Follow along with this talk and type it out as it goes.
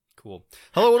Cool.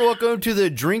 Hello and welcome to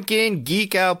the Drink In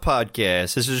Geek Out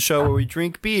podcast. This is a show where we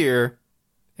drink beer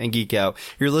and geek out.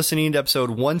 You're listening to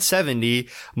episode 170,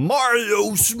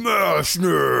 Mario Smashness,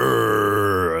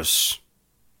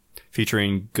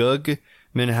 featuring Gug,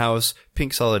 Minhouse,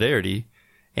 Pink Solidarity,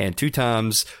 and 2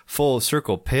 times Full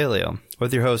Circle Paleo.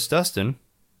 With your host, Dustin.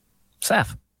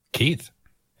 Seth. Keith.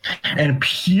 And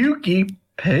Pukey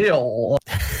Pale.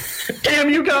 Damn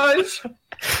you guys!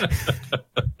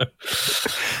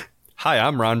 Hi,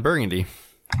 I'm Ron Burgundy.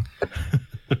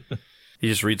 He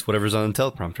just reads whatever's on the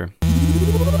teleprompter.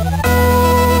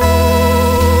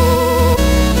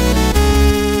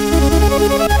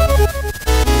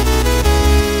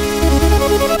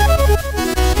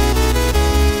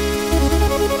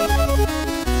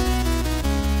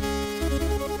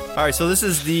 All right, so this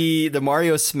is the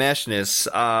Mario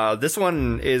Smashness. This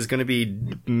one is going to be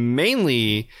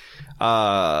mainly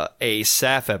a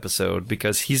Saf episode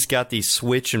because he's got the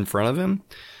Switch in front of him.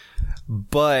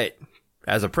 But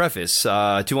as a preface,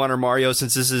 to honor Mario,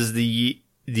 since this is the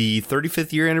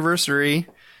 35th year anniversary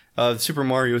of Super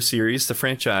Mario series, the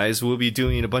franchise, we'll be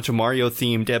doing a bunch of Mario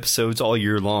themed episodes all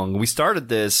year long. We started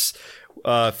this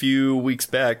a few weeks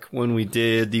back when we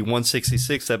did the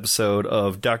 166th episode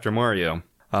of Dr. Mario.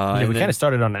 We kind of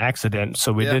started on accident,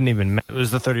 so we didn't even. It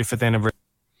was the 35th anniversary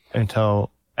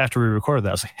until after we recorded that.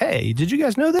 I was like, "Hey, did you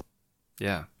guys know that?"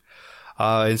 Yeah.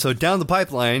 And so down the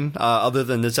pipeline, other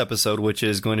than this episode, which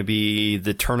is going to be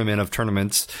the tournament of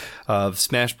tournaments of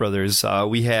Smash Brothers,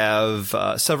 we have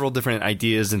several different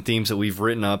ideas and themes that we've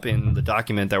written up in the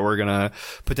document that we're going to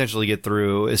potentially get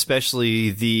through, especially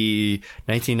the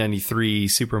 1993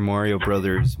 Super Mario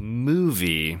Brothers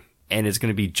movie. And it's going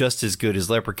to be just as good as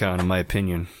Leprechaun, in my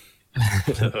opinion.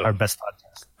 Our best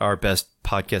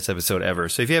podcast episode ever.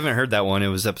 So if you haven't heard that one, it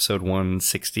was episode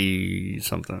 160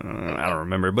 something. I don't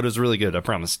remember, but it was really good. I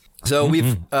promise. So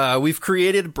we've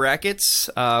created brackets,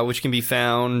 which can be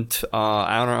found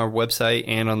on our website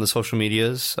and on the social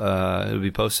medias. It'll be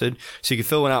posted, so you can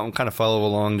fill one out and kind of follow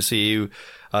along to see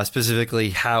specifically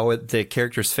how the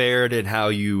characters fared and how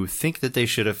you think that they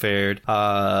should have fared.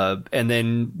 And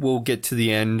then we'll get to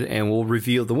the end and we'll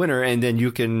reveal the winner. And then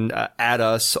you can add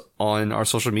us on our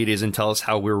social medias and tell us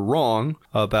how we're wrong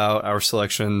about our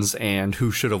selections and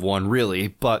who should have won, really.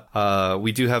 But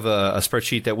we do have a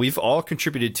spreadsheet that we've all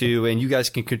contributed to, and you guys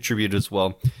can contribute as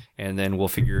well. And then we'll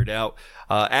figure it out.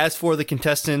 As for the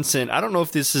contestants, and I don't know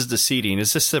if this is the seating.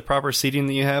 Is this the proper seating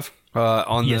that you have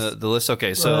on the list?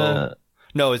 Okay, so...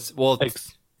 No, it's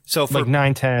so for like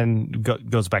 9, 10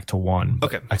 goes back to 1.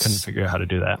 Okay, I couldn't figure out how to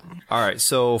do that. All right,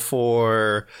 so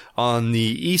for on the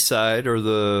east side or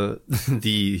the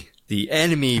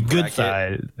enemy good bracket,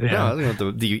 side, no,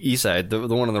 the east side, the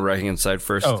one on the right hand side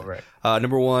first. Oh, right.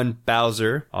 Number 1,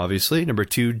 Bowser, obviously. Number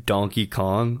 2, Donkey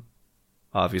Kong,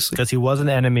 obviously, because he was an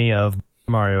enemy of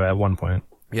Mario at one point.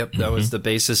 Yep, that was the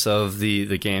basis of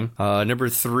the game. Number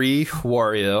 3,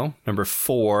 Wario. Number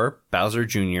 4, Bowser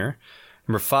Jr.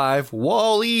 Number 5,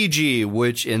 Waluigi,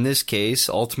 which in this case,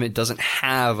 Ultimate doesn't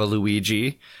have a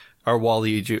Luigi, or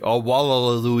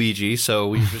Waluigi, so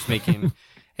we're just making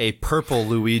a purple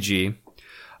Luigi.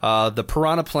 The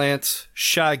Piranha Plant,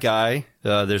 Shy Guy,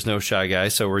 there's no Shy Guy,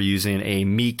 so we're using a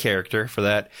Mii character for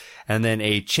that. And then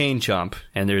a Chain Chomp,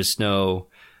 and there's no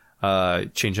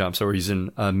Chain Chomp, so we're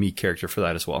using a Mii character for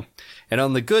that as well. And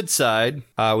on the good side,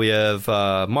 we have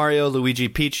Mario, Luigi,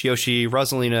 Peach, Yoshi,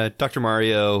 Rosalina, Dr.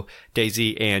 Mario,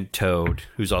 Daisy, and Toad,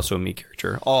 who's also a Mii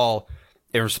character, all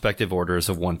in respective orders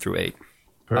of 1 through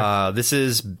 8. This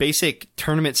is basic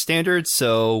tournament standards,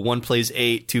 so 1 plays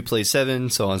 8, 2 plays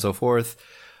 7, so on and so forth,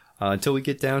 until we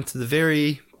get down to the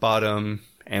very bottom,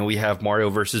 and we have Mario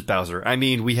versus Bowser. I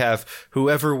mean, we have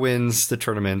whoever wins the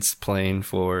tournaments playing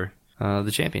for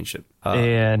the championship.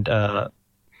 And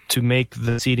to make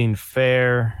the seating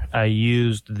fair, I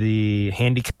used the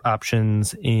handicap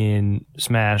options in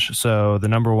Smash. So the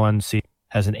number 1 seed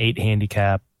has an 8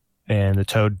 handicap, and the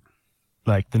Toad,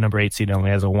 like the number 8 seed, only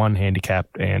has a 1 handicap,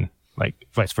 and like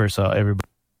vice versa. Everybody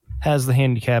has the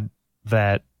handicap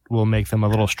that will make them a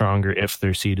little stronger if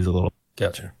their seed is a little.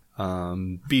 Gotcha.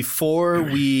 Before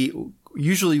we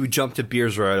jump to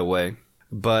beers right away,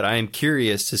 but I am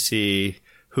curious to see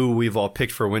who we've all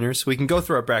picked for winners. We can go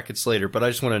through our brackets later, but I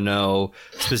just want to know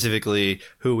specifically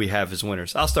who we have as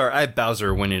winners. I'll start. I have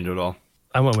Bowser winning it all.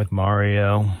 I went with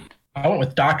Mario. I went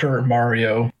with Dr.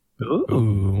 Mario.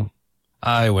 Ooh.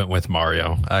 I went with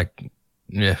Mario.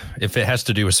 If it has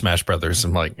to do with Smash Brothers,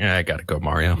 I'm like, I gotta go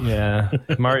Mario. Yeah,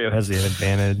 Mario has the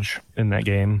advantage in that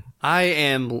game. I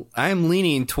am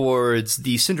leaning towards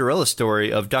the Cinderella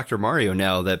story of Dr. Mario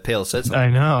now that Pale said something. I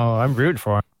know. I'm rooting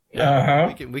for him.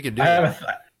 Uh-huh. We can do it.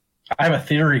 I I have a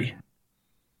theory.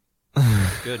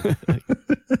 Good.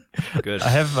 Good. I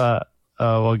have.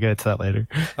 We'll get to that later.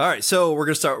 All right, so we're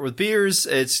going to start with beers.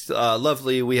 It's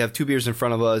lovely. We have 2 beers in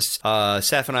front of us.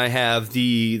 Saf and I have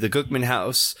the Gookman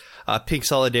House, Pink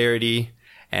Solidarity,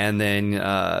 and then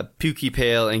Pukey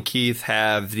Pale and Keith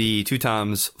have the Two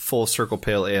Toms Full Circle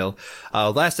Pale Ale.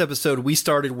 Last episode, we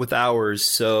started with ours,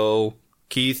 so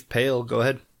Keith, Pale, go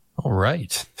ahead. All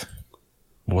right.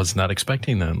 Was not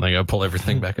expecting that. Like, I'll pull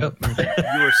everything back up. You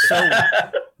are so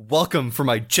welcome for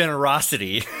my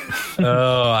generosity.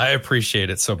 Oh, I appreciate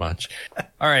it so much.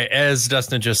 All right. As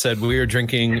Dustin just said,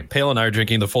 Pale and I are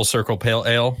drinking the Full Circle Pale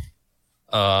Ale,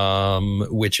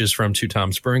 which is from Two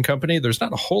Toms Brewing Company. There's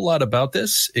not a whole lot about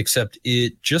this, except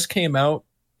it just came out.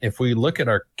 If we look at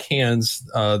our cans,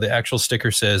 the actual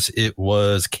sticker says it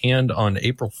was canned on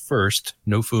April 1st.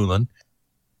 No fooling.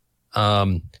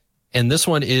 And this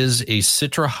one is a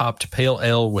Citra hopped pale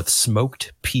ale with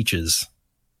smoked peaches.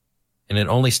 And it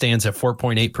only stands at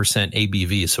 4.8%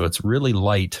 ABV, so it's really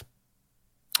light,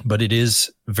 but it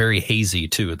is very hazy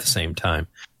too at the same time.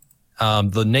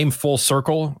 The name Full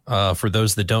Circle, for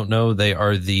those that don't know, they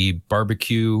are the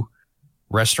barbecue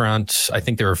restaurant. I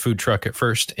think they were a food truck at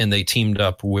first, and they teamed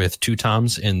up with Two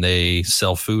Toms, and they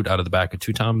sell food out of the back of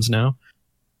Two Toms now.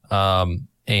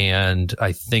 And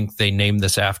I think they named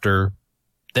this after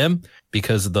them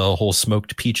because of the whole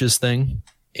smoked peaches thing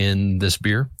in this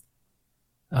beer.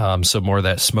 So more of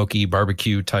that smoky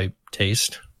barbecue type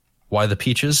taste. Why the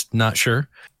peaches? Not sure.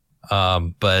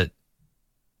 But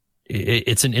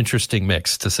it's an interesting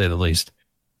mix, to say the least.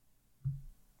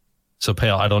 So,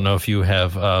 Pale, I don't know if you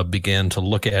have began to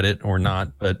look at it or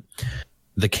not, but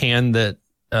the can that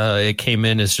it came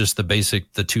in is just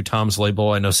the Two Toms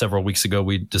label. I know several weeks ago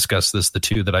we discussed this, the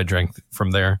 2 that I drank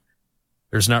from there.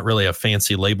 There's not really a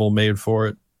fancy label made for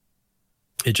it.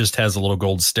 It just has a little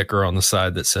gold sticker on the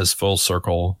side that says Full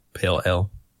Circle Pale Ale.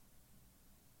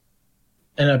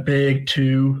 And a big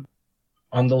 2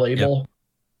 on the label.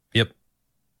 Yep.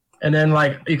 And then,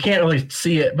 like, you can't really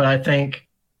see it, but I think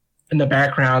in the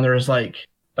background there's like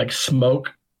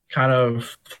smoke kind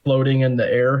of floating in the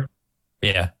air.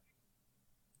 Yeah.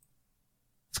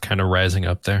 It's kind of rising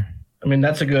up there. I mean,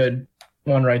 that's a good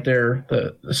one right there,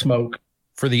 the smoke.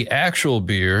 For the actual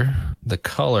beer, the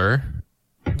color,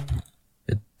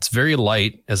 it's very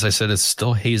light. As I said, it's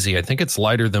still hazy. I think it's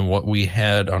lighter than what we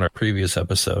had on our previous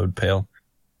episode, Pale.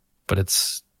 But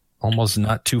it's almost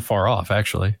not too far off,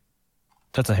 actually.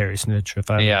 That's a hairy snitch.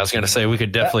 Yeah, I was going to say, we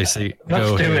could definitely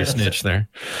go hairy snitch there.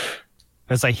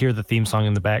 As I hear the theme song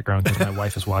in the background because my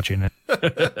wife is watching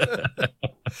it.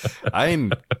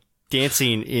 I'm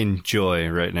dancing in joy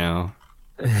right now.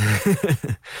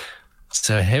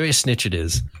 So heavy snitch it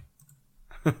is.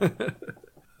 All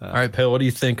right, Pale, what do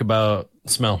you think about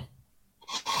smell?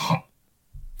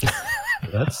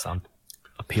 That sounds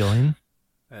appealing.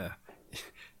 Yeah.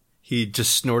 He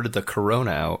just snorted the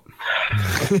Corona out.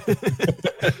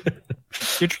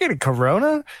 You're drinking a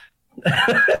Corona?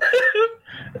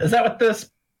 Is that what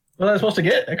I'm supposed to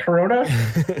get? A Corona?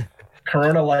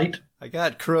 Corona Light? I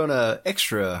got Corona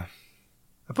Extra.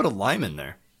 I put a lime in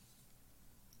there.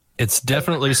 It's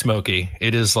definitely smoky.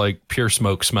 It is like pure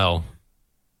smoke smell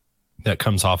that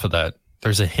comes off of that.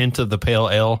 There's a hint of the pale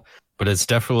ale, but it's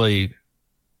definitely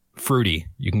fruity.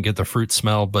 You can get the fruit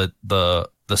smell, but the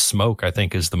smoke, I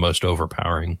think, is the most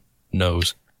overpowering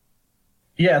nose.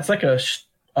 Yeah, it's like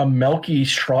a milky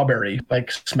strawberry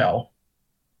like smell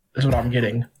is what I'm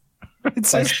getting. It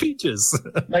says peaches.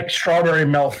 Like strawberry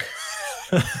milk.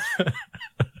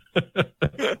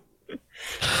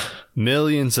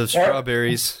 Millions of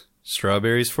strawberries.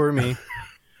 Strawberries for me.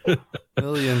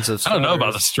 Millions of strawberries. I don't know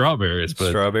about the strawberries, but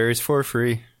strawberries for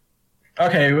free.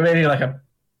 Okay, maybe like a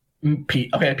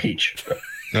peach. Okay, a peach.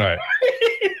 All right.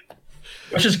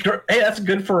 Which is great. Hey, that's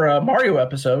good for a Mario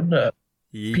episode.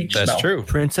 Peach That's smell. true.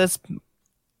 Princess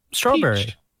Strawberry.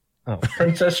 Peach. Oh.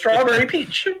 Princess Strawberry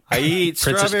Peach. I eat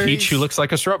Princess strawberries Peach who looks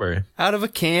like a strawberry. out of a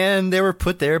can. They were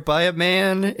put there by a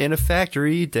man in a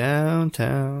factory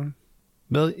downtown.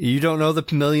 You don't know the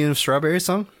Million of Strawberries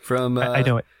song from? I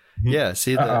know it. Yeah,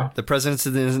 see the presidents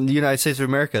of the United States of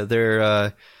America.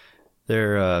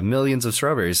 They're Millions of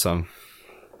Strawberries song.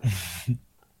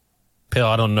 Pale,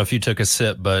 I don't know if you took a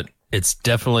sip, but it's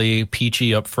definitely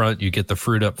peachy up front. You get the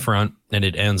fruit up front, and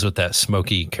it ends with that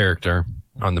smoky character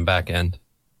on the back end.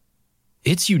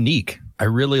 It's unique. I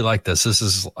really like this. This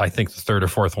is, I think, the 3rd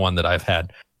or 4th one that I've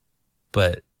had.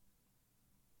 But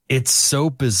it's so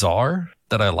bizarre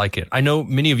that I like it. I know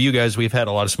many of you guys, we've had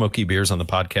a lot of smoky beers on the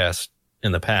podcast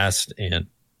in the past, and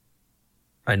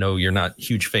I know you're not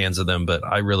huge fans of them, but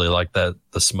I really like the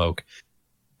smoke.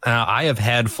 I have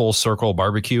had Full Circle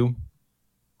Barbecue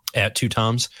at Two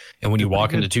Toms. And when you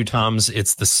walk into Two Toms,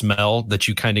 it's the smell that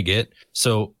you kind of get.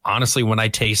 So honestly, when I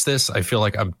taste this, I feel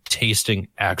like I'm tasting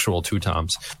actual Two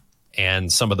Toms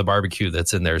and some of the barbecue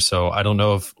that's in there. So I don't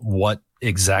know what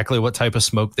type of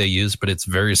smoke they use, but it's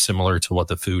very similar to what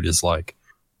the food is like,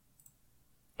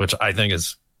 which I think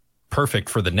is perfect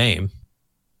for the name,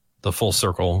 the Full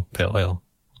Circle Pale Ale.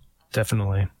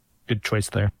 Definitely. Good choice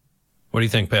there. What do you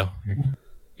think, Pale?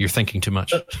 You're thinking too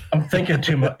much. I'm thinking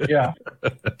too much. Yeah.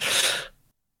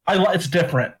 It's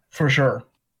different for sure.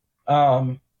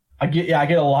 I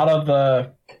get a lot of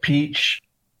the peach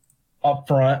up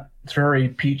front. It's very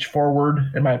peach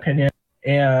forward in my opinion.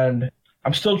 And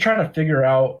I'm still trying to figure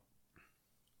out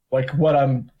like what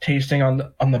I'm tasting on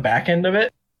the back end of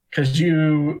it. Cause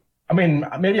maybe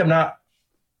I'm not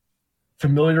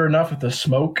familiar enough with the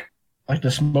smoke, like the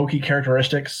smoky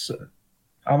characteristics.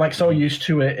 I'm like so used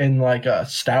to it in like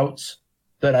stouts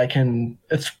that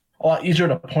it's a lot easier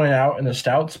to point out in the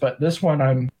stouts, but this one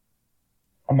I'm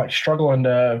like struggling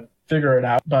to figure it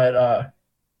out, but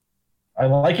I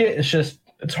like it. It's just,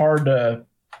 it's hard to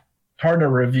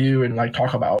review and like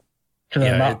talk about.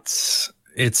 Yeah,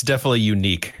 it's definitely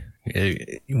unique.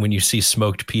 When you see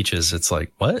smoked peaches, it's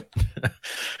like, what?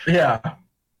 Yeah.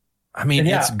 I mean,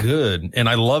 it's good. And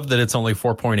I love that it's only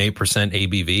 4.8%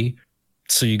 ABV.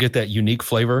 So you get that unique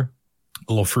flavor,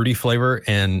 a little fruity flavor,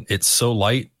 and it's so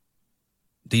light.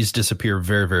 These disappear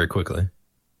very, very quickly.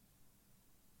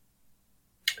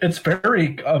 It's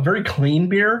a very clean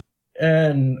beer.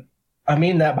 And I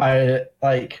mean that by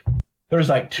like, there's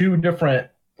like two different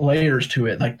layers to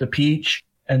it, like the peach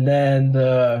and then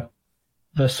the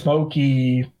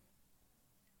smoky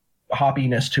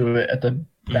hoppiness to it at the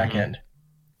back end.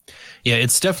 Yeah,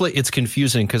 it's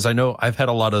confusing because I know I've had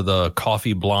a lot of the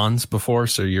coffee blondes before.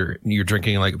 So you're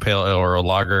drinking like a pale ale or a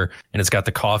lager and it's got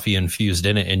the coffee infused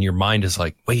in it. And your mind is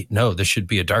like, wait, no, this should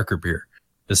be a darker beer.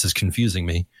 This is confusing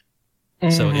me.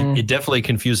 Mm-hmm. So it definitely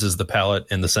confuses the palate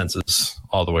and the senses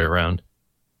all the way around.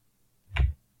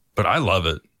 But I love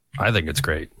it. I think it's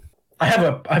great. I have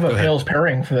a Pale's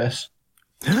pairing for this.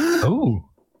 Oh.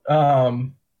 I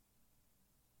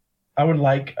would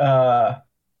like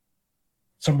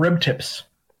some rib tips.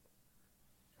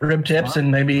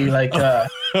 And maybe like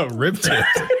rib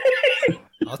tips.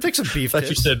 I'll take some beef tips.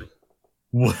 You said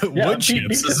wood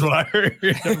chips is what I heard.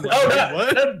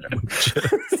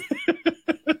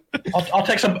 I'll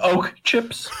take some oak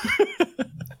chips.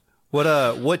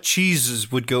 What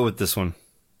cheeses would go with this one?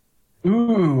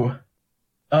 Ooh.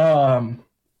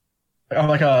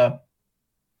 Like a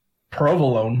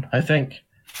provolone, I think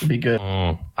would be good.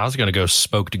 I was gonna go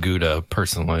smoked Gouda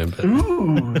personally, but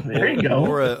ooh, there you go.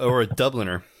 or a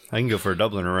Dubliner. I can go for a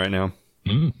Dubliner right now.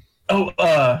 Mm.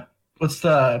 Oh, what's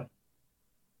the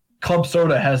Club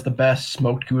Soda has the best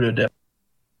smoked Gouda dip,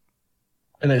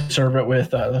 and they serve it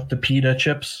with the pita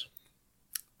chips.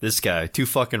 This guy too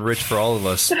fucking rich for all of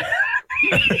us. In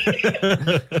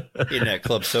that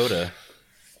Club Soda.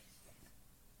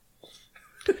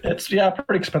 It's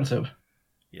pretty expensive.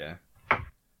 Yeah.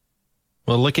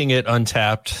 Well, looking at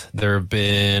Untapped, there have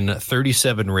been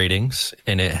 37 ratings,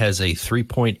 and it has a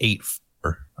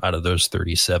 3.84 out of those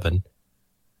 37.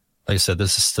 Like I said,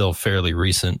 this is still fairly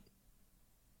recent.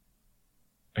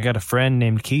 I got a friend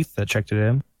named Keith that checked it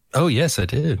in. Oh, yes, I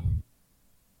did.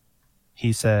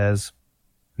 He says...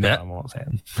 No, I won't say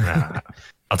it.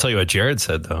 I'll tell you what Jared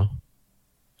said, though.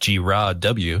 G-Rod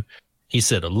W. He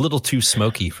said, a little too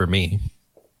smoky for me.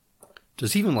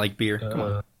 Does he even like beer? Come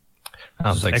on. I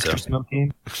don't think extra so.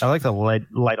 Smoky. I like the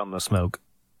light on the smoke.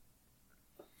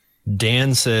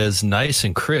 Dan says, nice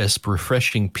and crisp,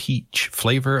 refreshing peach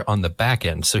flavor on the back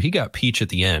end. So he got peach at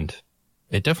the end.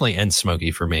 It definitely ends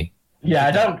smoky for me. Yeah,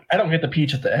 I don't get the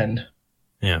peach at the end.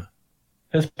 Yeah.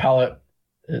 His palate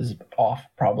is off,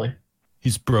 probably.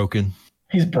 He's broken.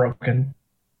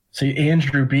 See,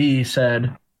 Andrew B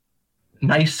said,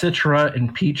 nice citra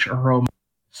and peach aroma,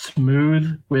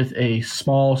 smooth with a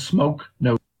small smoke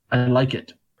note. I like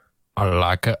it. I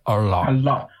like it a lot.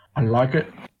 I like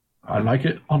it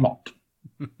a lot.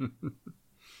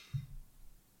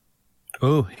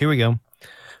 Oh, here we go.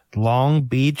 Long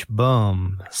Beach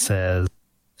Bum says,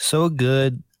 so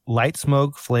good, light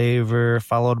smoke flavor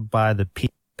followed by the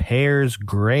pairs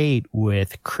great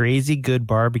with crazy good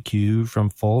barbecue from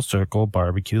Full Circle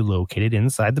Barbecue located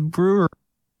inside the brewery.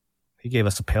 He gave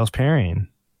us a Pale's pairing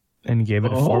and he gave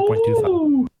it a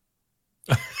 4.25.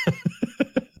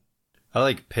 I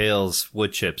like Pale's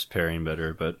wood chips pairing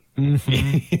better, but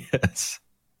yes,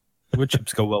 wood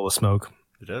chips go well with smoke.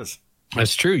 It does.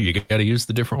 That's true. You got to use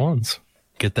the different ones.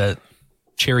 Get that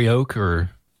cherry oak or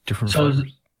different. So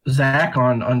flavors. Zach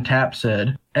on Tap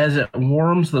said as it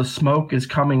warms, the smoke is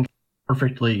coming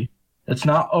perfectly. It's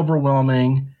not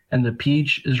overwhelming, and the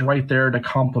peach is right there to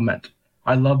complement.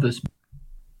 I love this.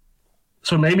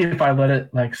 So maybe if I let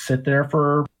it like sit there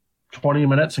for 20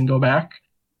 minutes and go back,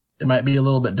 it might be a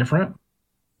little bit different.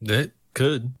 It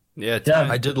could. Yeah, Yeah.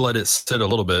 I did let it sit a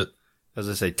little bit as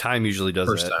I say, time usually does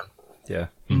first that. time. Yeah.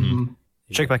 Mm-hmm.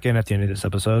 Check back in at the end of this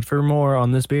episode for more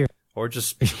on this beer. Or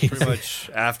just pretty much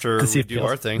after To see we if it do feels-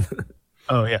 our thing.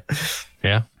 Oh, yeah.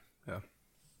 Yeah,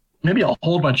 Maybe I'll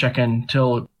hold my check-in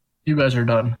till you guys are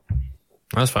done.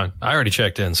 that's fine. I already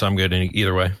checked in, so I'm good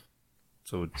either way.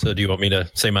 So So do you want me to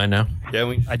say mine now? yeah,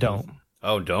 we. I don't.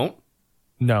 Oh, don't.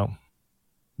 No.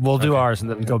 We'll do ours and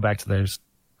then go back to theirs.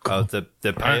 Oh, the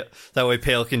Pale, that way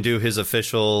Pale can do his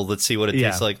official. Let's see what it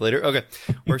tastes Yeah. like later. Okay,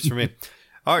 works for me.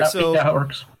 All right, so yeah, it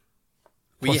works.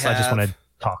 we Plus, have I just want to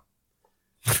talk.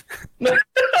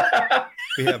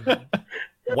 we have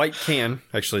white can.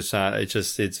 Actually, it's not.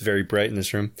 It's very bright in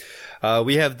this room.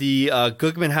 We have the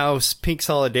Gugman House Pink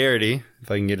Solidarity. If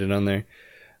I can get it on there.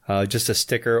 Just a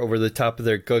sticker over the top of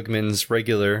their Gugman's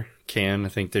regular can. I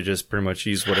think they just pretty much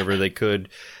used whatever they could.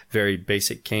 Very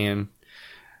basic can.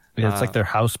 Yeah, it's like their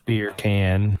house beer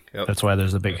can. Yep. That's why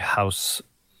there's a big house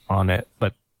on it.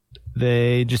 But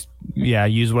they just,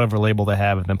 use whatever label they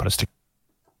have and then put a sticker.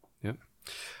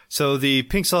 So the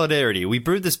Pink Solidarity, we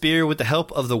brewed this beer with the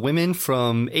help of the women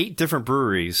from 8 different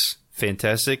breweries.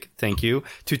 Fantastic. Thank you.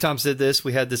 2 Toms did this.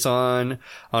 We had this on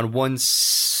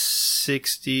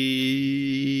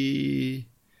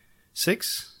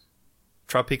 166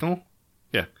 Tropical.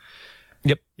 Yeah.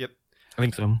 Yep. Yep. I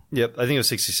think so. Yep. I think it was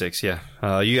 66. Yeah.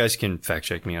 You guys can fact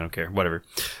check me. I don't care. Whatever.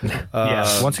 Yeah.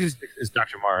 166 is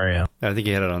Dr. Mario. I think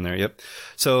you had it on there. Yep.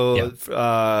 So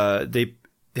they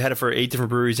had it for 8 different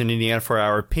breweries in Indiana for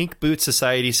our Pink Boot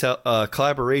Society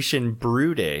collaboration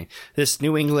brew day. This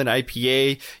New England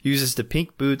IPA uses the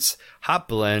Pink Boots hop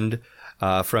blend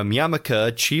from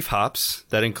Yamaka Chief hops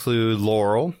that include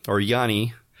Laurel or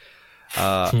Yanni,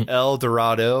 El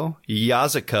Dorado,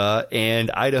 Yazaka, and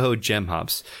Idaho Gem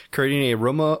hops, creating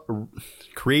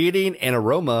an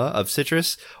aroma of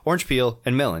citrus, orange peel,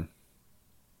 and melon.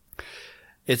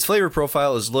 Its flavor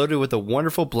profile is loaded with a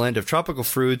wonderful blend of tropical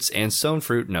fruits and stone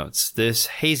fruit notes. This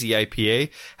hazy IPA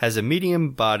has a medium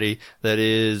body that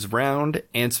is round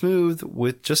and smooth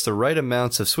with just the right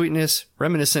amounts of sweetness,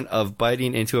 reminiscent of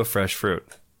biting into a fresh fruit.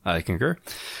 I concur.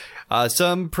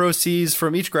 Some proceeds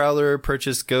from each growler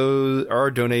purchase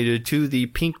are donated to the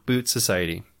Pink Boot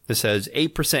Society. This has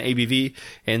 8% ABV,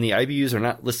 and the IBUs are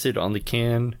not listed on the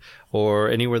can or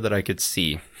anywhere that I could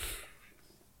see.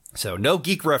 So no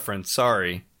geek reference,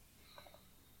 sorry.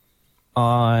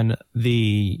 On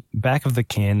the back of the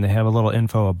can, they have a little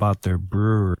info about their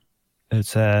brewery. It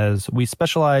says, we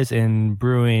specialize in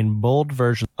brewing bold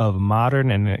versions of modern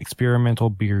and experimental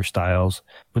beer styles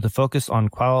with a focus on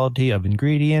quality of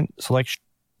ingredient selection,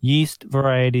 yeast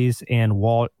varieties, and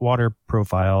water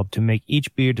profile to make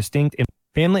each beer distinct. And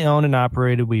family owned and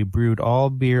operated, we brewed all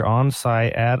beer on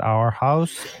site at our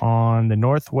house on the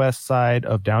northwest side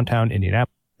of downtown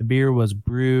Indianapolis. The beer was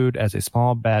brewed as a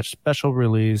small batch special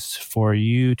release for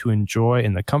you to enjoy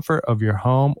in the comfort of your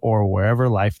home or wherever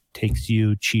life takes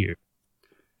you. Cheers.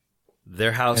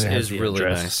 Their house And it has is the really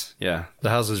address. nice. Yeah, the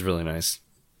house is really nice.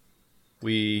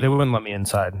 They wouldn't let me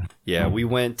inside. Yeah, we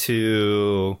went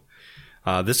to.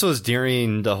 This was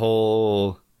during the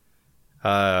whole.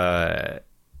 It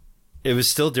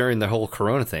was still during the whole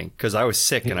Corona thing because I was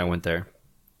sick and I went there.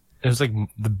 It was like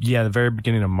the very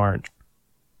beginning of March.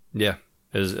 Yeah,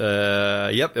 it was.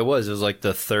 Yep, it was. It was like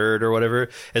the 3rd or whatever.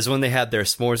 Is when they had their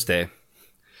s'mores day.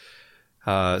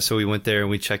 So we went there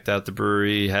and we checked out the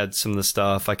brewery, had some of the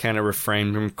stuff. I kind of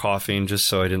refrained from coughing just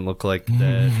so I didn't look like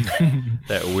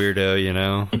that weirdo, you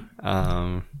know.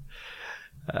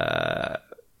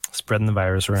 Spreading the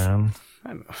virus around.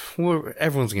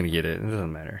 Everyone's gonna get it. It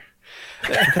doesn't matter.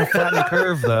 Flatten the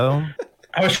curve, though.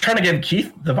 I was trying to give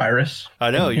Keith the virus. I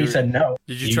know. He said no.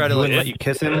 Did you try to wouldn't let you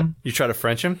kiss him? You try to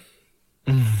French him?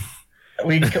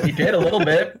 We did a little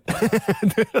bit.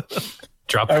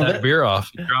 Drop Our that lip- beer off.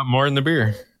 Drop more in the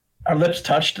beer. Our lips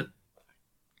touched.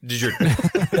 Did you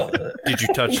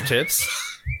touch tips?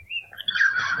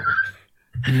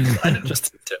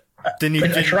 Just a tip. Then you I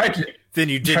didn't, tried to. then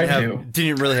you tried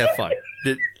didn't really have fun.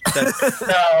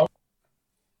 No.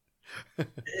 It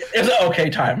was an okay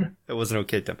time. That was an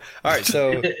okay time. All right,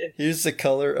 so here's the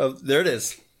color of. There it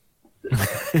is.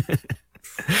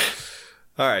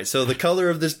 All right, so the color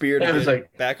of this beer. It was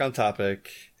like- back on topic.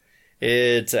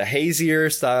 It's a hazier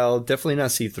style, definitely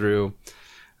not see-through.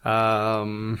 If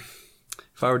I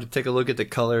were to take a look at the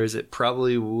colors, it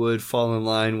probably would fall in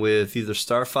line with either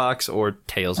Star Fox or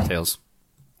Tails.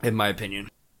 in my opinion.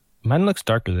 Mine looks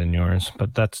darker than yours,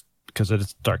 but that's because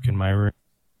it's dark in my room.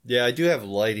 Yeah, I do have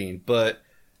lighting, but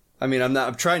I mean,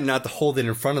 I'm trying not to hold it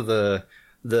in front of the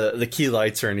key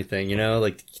lights or anything, you know?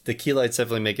 Like the key lights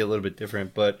definitely make it a little bit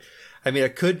different, but I mean, I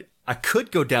could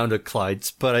go down to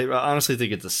Clyde's, but I honestly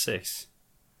think it's a 6.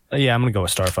 Yeah, I'm going to go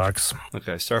with Star Fox.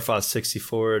 Okay, Star Fox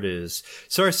 64 it is.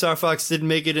 Sorry, Star Fox didn't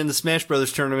make it in the Smash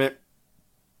Brothers tournament.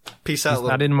 Peace out, It's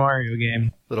not in Mario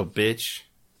game. little bitch.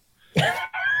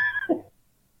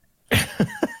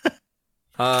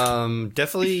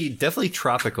 Definitely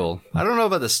tropical. I don't know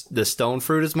about the stone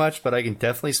fruit as much, but I can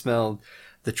definitely smell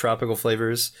the tropical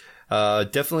flavors.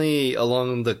 Definitely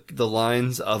along the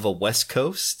lines of a West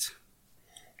Coast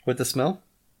with the smell.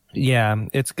 Yeah,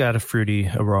 it's got a fruity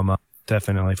aroma.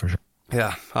 Definitely, for sure.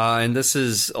 Yeah, and this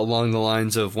is along the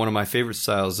lines of one of my favorite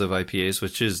styles of IPAs,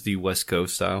 which is the West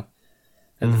Coast style.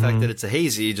 And the fact that it's a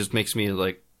hazy just makes me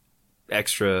like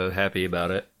extra happy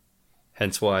about it.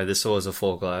 Hence why this was a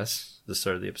full glass at the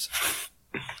start of the episode.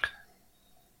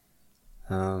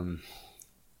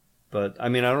 But I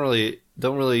mean, I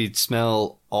don't really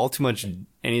smell all too much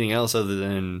anything else other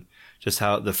than just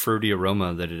how the fruity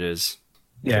aroma that it is.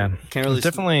 Yeah, Can't really there's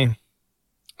definitely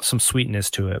some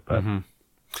sweetness to it, but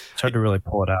it's hard to really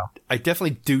pull it out. I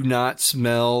definitely do not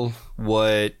smell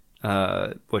what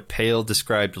Pale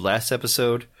described last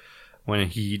episode when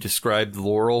he described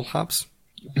Laurel hops.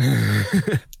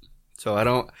 So I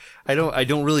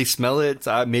don't really smell it.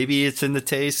 Maybe it's in the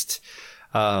taste.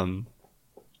 I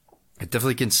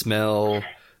definitely can smell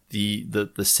the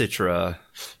Citra,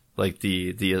 like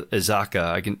the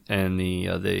Azaka. And the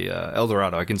El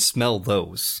Dorado. I can smell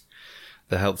those.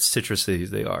 How citrusy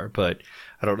they are, but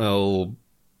I don't know.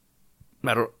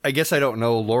 I guess I don't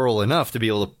know Laurel enough to be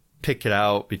able to pick it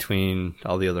out between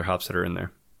all the other hops that are in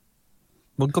there.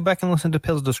 Well, go back and listen to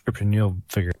Pale's description. You'll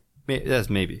figure. That's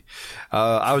maybe.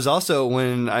 I was also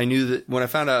when I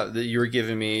found out that you were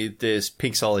giving me this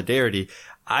pink solidarity,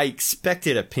 I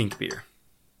expected a pink beer.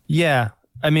 Yeah,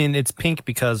 I mean it's pink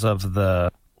because of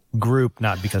the group,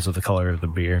 not because of the color of the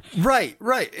beer. Right.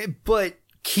 But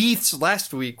Keith's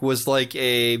last week was like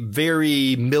a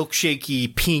very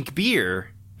milkshakey pink beer.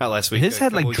 Not last week. His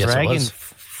had like dragon was.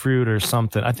 fruit or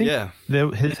something. I think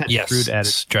his had fruit added.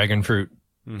 Yes, dragon fruit.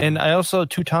 And I also,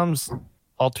 Two Toms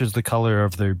alters the color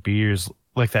of their beers.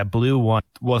 Like that blue one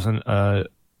wasn't a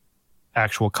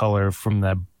actual color from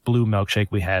that blue milkshake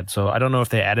we had. So I don't know if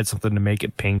they added something to make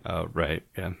it pink. Oh, right.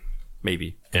 Yeah.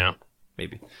 Maybe. Yeah.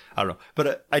 Maybe. I don't know.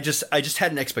 But I just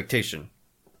had an expectation.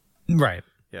 Right.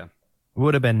 Yeah.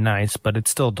 Would have been nice, but it's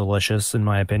still delicious in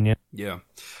my opinion. Yeah.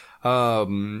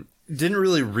 Didn't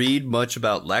really read much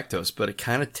about lactose, but it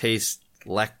kind of tastes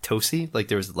lactosey, like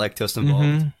there was lactose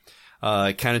involved.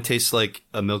 It kind of tastes like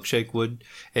a milkshake would.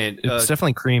 And it's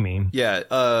definitely creamy. Yeah.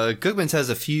 Goodman's has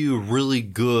a few really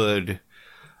good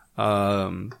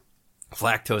lactose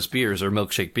beers or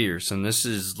milkshake beers, and this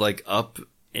is like up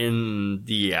in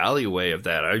the alleyway of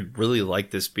that. I really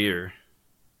like this beer.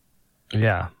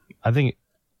 Yeah. I think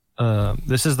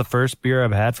this is the first beer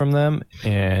I've had from them,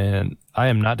 and I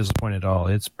am not disappointed at all.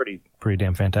 It's pretty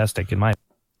damn fantastic in my.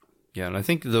 Yeah, and I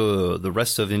think the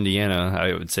rest of Indiana,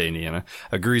 I would say Indiana,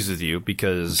 agrees with you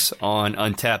because on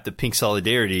Untappd, the Pink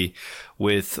Solidarity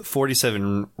with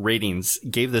 47 ratings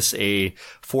gave this a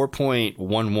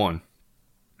 4.11.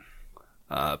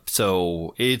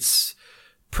 So it's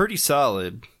pretty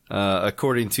solid,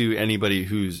 according to anybody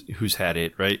who's had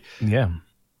it, right? Yeah.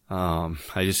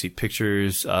 I just see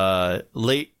pictures.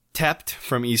 Late tapped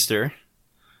from Easter.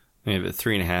 Maybe a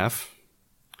 3.5.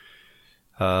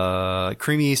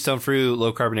 Creamy stone fruit,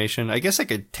 low carbonation. I guess I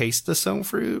could taste the stone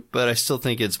fruit, but I still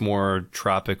think it's more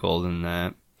tropical than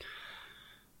that.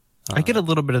 I get a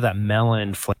little bit of that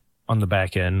melon flavor on the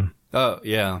back end. Oh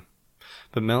yeah,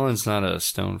 but melon's not a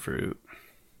stone fruit.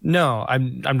 No,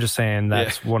 I'm just saying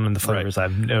that's one of the flavors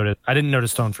I've noticed. I didn't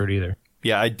notice stone fruit either.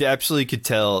 Yeah, I absolutely could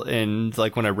tell, and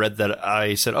like when I read that,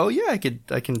 I said, "Oh yeah, I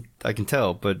can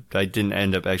tell," but I didn't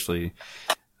end up actually,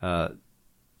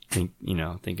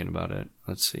 thinking about it.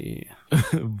 Let's see.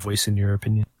 Voicing your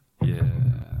opinion. Yeah,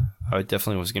 I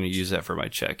definitely was going to use that for my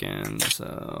check-in.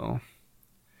 So,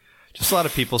 just a lot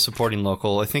of people supporting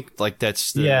local. I think like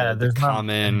that's the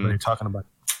common. What you're talking about.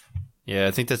 Yeah,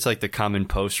 I think that's like the common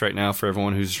post right now for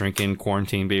everyone who's drinking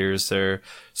quarantine beers. They're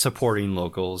supporting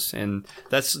locals, and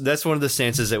that's one of the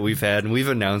stances that we've had, and we've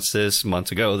announced this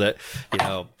months ago that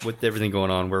with everything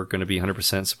going on, we're going to be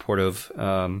 100% supportive,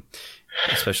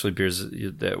 especially beers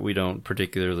that we don't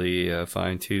particularly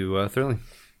find too thrilling.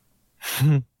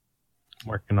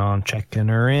 Working on checking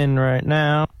her in right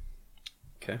now.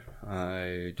 Okay,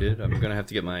 I did. I'm going to have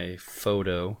to get my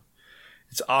photo.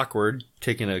 It's awkward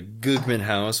taking a Googman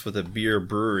House with a beer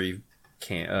brewery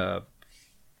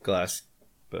glass,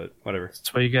 but whatever.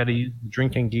 That's why you got to use the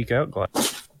Drink and Geek Out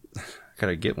glass.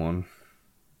 Gotta get one.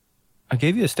 I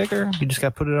gave you a sticker. You just got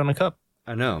to put it on a cup.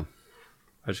 I know.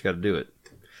 I just got to do it.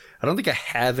 I don't think I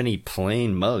have any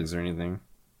plain mugs or anything.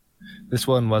 This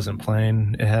one wasn't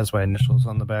plain. It has my initials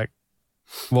on the back.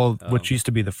 Well, which used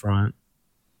to be the front.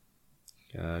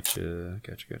 Gotcha.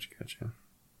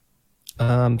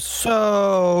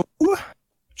 So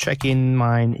checking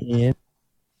mine in,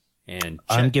 And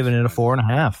I'm giving it a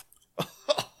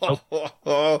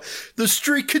 4.5. The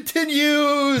streak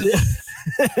continues.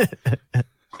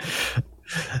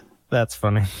 That's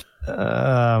funny.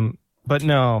 But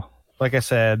no, like I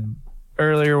said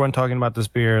earlier when talking about this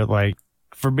beer, like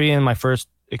for being my first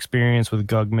experience with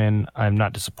Gugman, I'm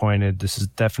not disappointed. This is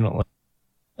definitely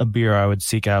a beer I would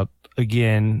seek out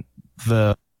again.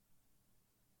 The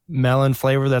melon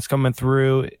flavor that's coming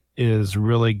through is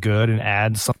really good and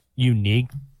adds something unique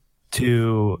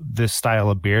to this style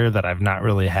of beer that I've not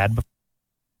really had before.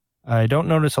 I don't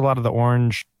notice a lot of the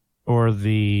orange or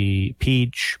the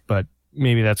peach, but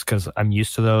maybe that's because I'm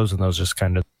used to those and those just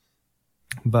kind of.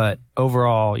 But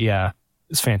overall, yeah,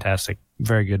 it's fantastic.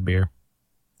 Very good beer.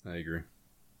 I agree.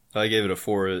 I gave it a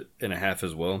 4.5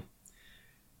 as well.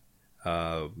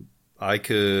 I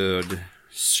could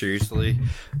seriously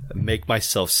make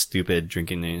myself stupid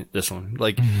drinking this one.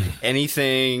 Like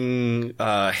anything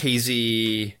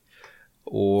hazy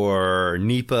or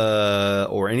Nipa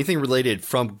or anything related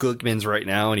from Goodman's right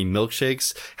now, any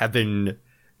milkshakes have been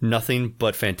nothing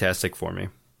but fantastic for me.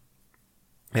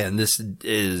 And this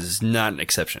is not an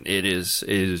exception. It is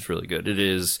really good. It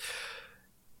is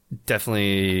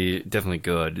definitely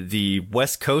good. The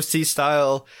West Coasty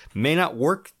style may not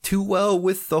work too well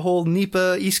with the whole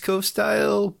Nipa East Coast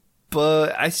style,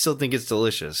 but I still think it's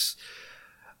delicious.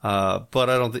 But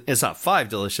I don't think it's not 5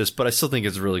 delicious, but I still think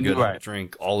it's really good to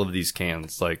drink all of these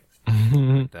cans like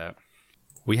that.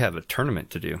 We have a tournament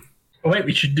to do. Oh, wait,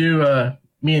 we should do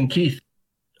me and Keith.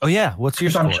 Oh yeah, what's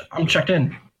your score? I'm checked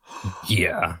in.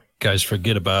 Yeah. Guys,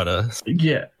 forget about us.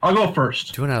 Yeah, I'll go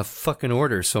first. Doing out of fucking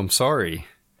order, so I'm sorry.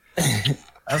 I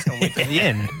was gonna wait till the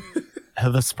end.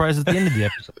 Have a surprise at the end of the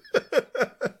episode.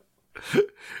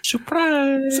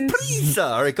 Surprise!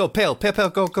 All right, go Pale,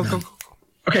 go.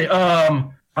 Okay,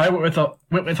 I went with a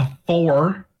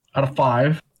 4 out of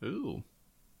 5. Ooh.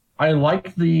 I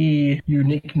like the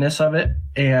uniqueness of it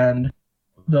and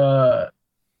the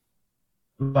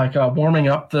warming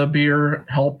up the beer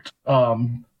helped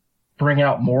bring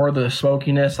out more of the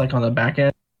smokiness like on the back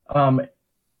end.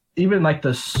 Even like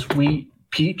the sweet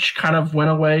peach kind of went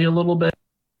away a little bit,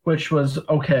 which was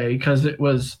okay because it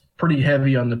was pretty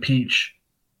heavy on the peach.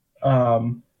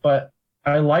 But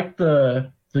I like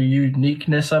the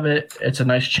uniqueness of it. It's a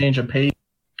nice change of pace.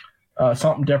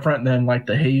 Something different than like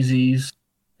the hazies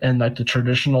and like the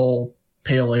traditional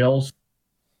pale ales.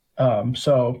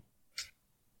 So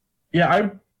yeah,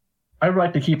 I would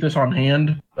like to keep this on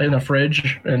hand in the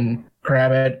fridge and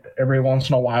grab it every once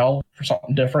in a while for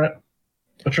something different.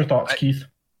 What's your thoughts, Keith?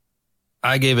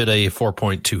 I gave it a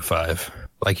 4.25.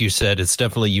 Like you said, it's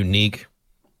definitely unique.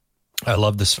 I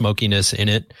love the smokiness in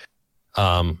it.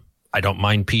 I don't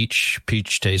mind peach.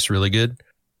 Peach tastes really good.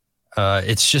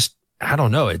 It's just, I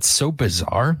don't know. It's so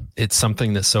bizarre. It's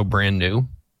something that's so brand new.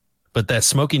 But that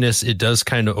smokiness, it does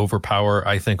kind of overpower,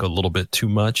 I think, a little bit too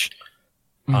much.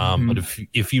 But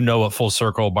if you know a Full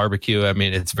Circle barbecue, I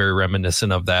mean, it's very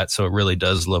reminiscent of that. So it really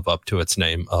does live up to its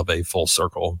name of a Full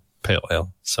Circle pale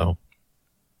ale. So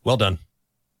well done.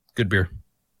 Good beer.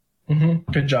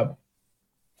 Good job.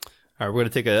 All right, we're going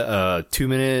to take a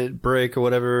 2-minute break or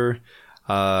whatever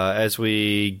as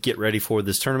we get ready for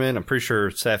this tournament. I'm pretty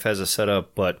sure Saf has a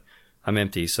setup, but I'm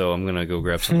empty, so I'm going to go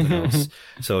grab something else.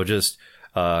 So just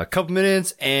a couple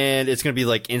minutes, and it's going to be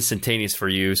like instantaneous for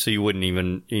you, so you won't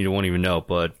even know,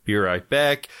 but be right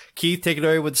back. Keith, take it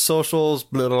away with the socials,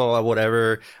 blah, blah, blah,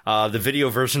 whatever. The video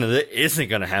version of it isn't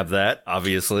going to have that,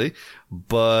 obviously,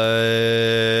 but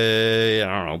I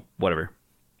don't know, whatever.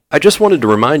 I just wanted to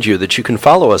remind you that you can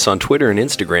follow us on Twitter and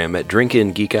Instagram at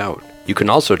DrinkInGeekOut. You can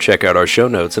also check out our show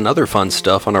notes and other fun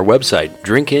stuff on our website,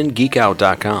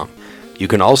 drinkingeekout.com. You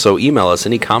can also email us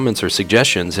any comments or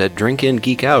suggestions at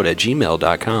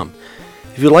drinkingeekout@gmail.com.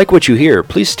 If you like what you hear,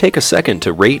 please take a second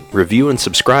to rate, review, and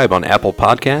subscribe on Apple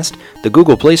Podcast, the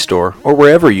Google Play Store, or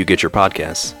wherever you get your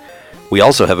podcasts. We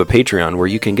also have a Patreon where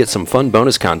you can get some fun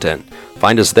bonus content.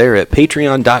 Find us there at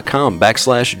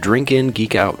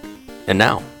patreon.com/drinkingeekout. And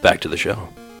now, back to the show.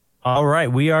 All right,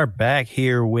 we are back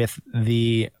here with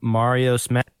the Mario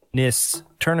Smashness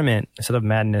tournament. Instead of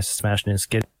Madness, Smashness.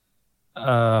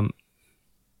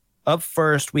 Up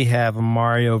first, we have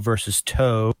Mario versus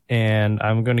Toad, and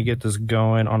I'm going to get this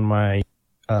going on my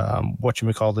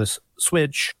whatchamacallit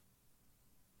Switch,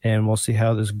 and we'll see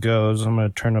how this goes. I'm going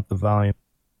to turn up the volume,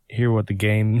 hear what the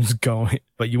game's going,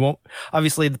 but you won't.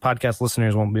 Obviously, the podcast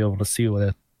listeners won't be able to see what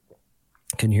it.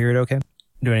 Can you hear it? Okay.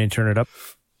 Do I need to turn it up?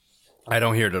 I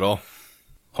don't hear it at all.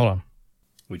 Hold on.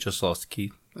 We just lost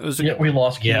Keith. We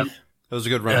lost Keith. Yeah. It was a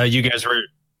good run. You guys were.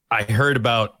 I heard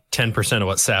about 10% of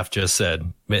what Saf just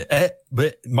said.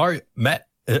 But Mario, Matt,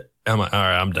 I'm like, all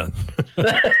right, I'm done.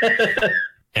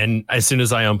 And as soon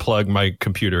as I unplug, my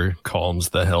computer calms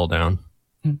the hell down.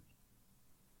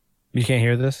 You can't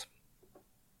hear this?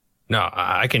 No,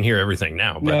 I can hear everything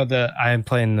now. But No, I'm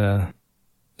playing the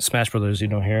Smash Brothers. You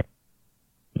don't hear it?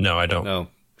 no, I don't. No,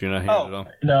 you're not hearing it at all.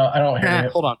 No, I don't hear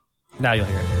it. Hold on. Now you'll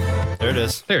hear it. There it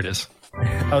is. There it is.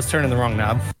 I was turning the wrong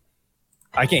knob.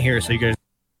 I can't hear it, so you guys.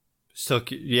 Still,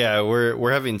 yeah,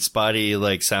 we're having spotty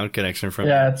like sound connection from.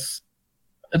 Yeah,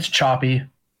 it's choppy. I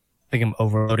think I'm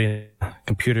overloading the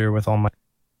computer with all my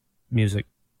music.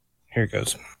 Here it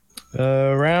goes.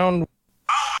 Round.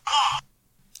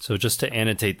 So just to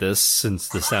annotate this, since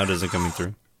the sound isn't coming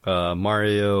through,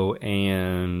 Mario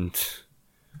and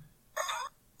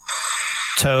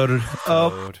Toad. Oh,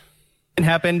 Toad. it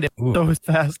happened so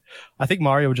fast. I think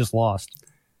Mario just lost.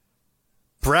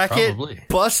 Bracket Probably.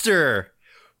 Buster.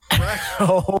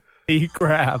 Holy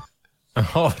crap.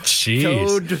 Oh, jeez.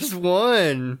 Toad just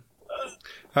won.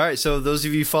 All right, so those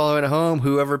of you following at home,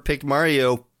 whoever picked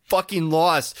Mario fucking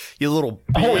lost, you little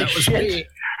Holy bitch. shit.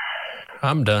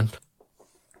 I'm done.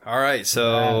 All right,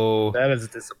 so That is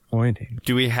disappointing.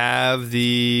 do we have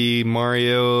the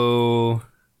Mario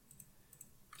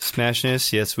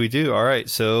Smashness? Yes, we do. All right,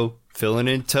 so filling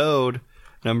in Toad,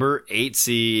 number 8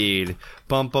 seed.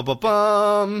 Bum, bum, bum,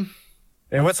 bum.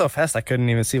 It went so fast I couldn't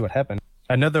even see what happened.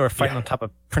 I know they were fighting on top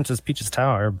of Princess Peach's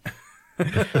tower.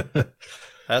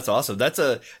 That's awesome. That's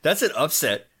an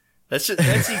upset. That's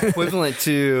equivalent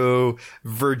to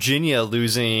Virginia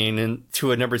losing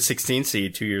to a number 16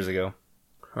 seed 2 years ago.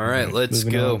 All right, let's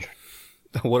Moving go. on.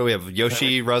 What do we have?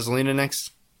 Yoshi, Rosalina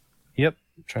next? Yep.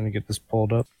 Trying to get this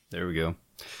pulled up. There we go.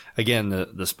 Again,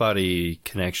 the spotty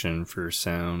connection for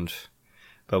sound.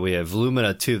 But we have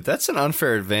Lumina too. That's an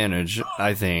unfair advantage,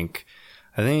 I think.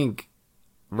 I think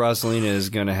Rosalina is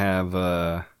going to have...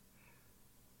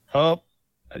 Oh,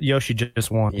 Yoshi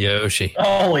just won. Yoshi.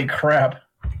 Holy crap.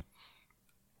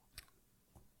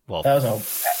 well, That was a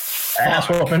ass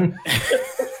whooping.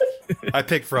 I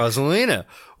picked Rosalina.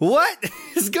 What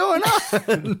is going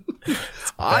on?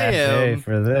 I Bad day am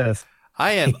for this.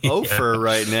 0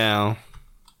 right now.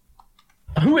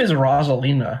 Who is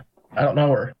Rosalina? I don't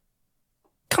know her.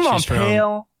 Come on, She's from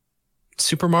Pale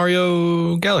Super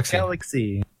Mario Galaxy.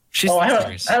 Galaxy. She's I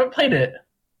Series. haven't played it.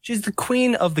 she's the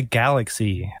queen of the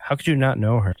galaxy. How could you not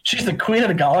know her? She's the queen of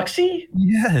the galaxy?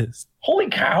 Yes. Holy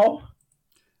cow.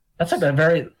 That's like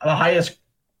the highest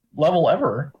level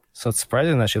ever. So it's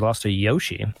surprising that she lost to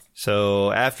Yoshi.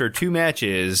 So after 2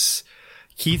 matches,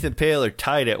 Keith and Pale are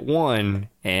tied at 1,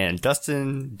 and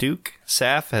Dustin, Duke,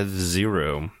 Saf has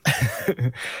 0.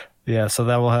 Yeah, so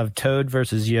that will have Toad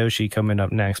versus Yoshi coming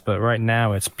up next. But right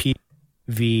now it's Pete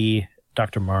v.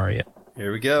 Dr. Mario.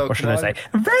 Here we go. Or should Come I on. say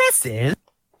versus?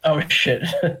 Oh shit.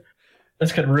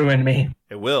 This could ruin me.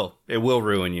 It will. It will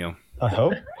ruin you. I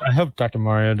hope Dr.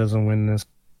 Mario doesn't win this.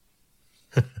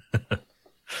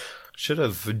 Should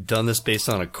have done this based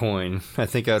on a coin. I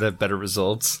think I would have better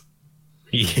results.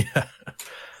 Yeah.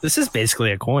 This is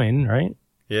basically a coin, right?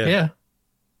 Yeah. Yeah.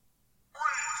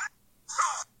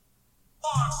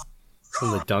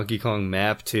 From the Donkey Kong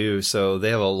map, too, so they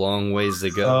have a long ways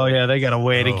to go. Oh yeah, they got a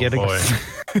way to Oh, get boy.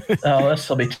 it. Oh, this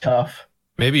will be tough.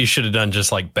 Maybe you should have done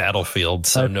just like Battlefield,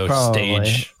 so no Probably.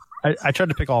 stage I tried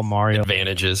to pick all Mario.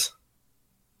 advantages.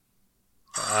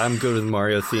 I'm good with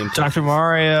Mario theme. Dr.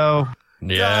 Mario.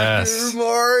 Yes. Dr.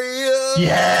 Mario!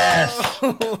 Yes!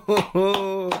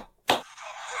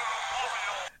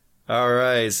 All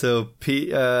right, so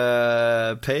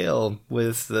Pale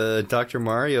with the Dr.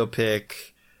 Mario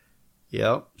pick.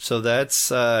 Yep. So that's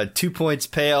 2 points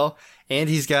Pale, and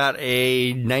he's got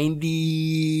a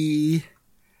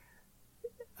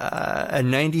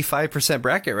 95%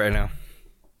 bracket right now.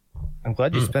 I'm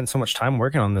glad you spent so much time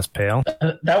working on this, Pale.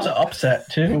 That was an upset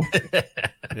too.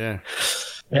 Yeah.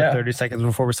 Yeah. 30 seconds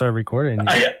before we started recording,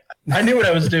 I knew what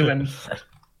I was doing.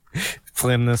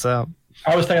 slim this up.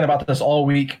 I was thinking about this all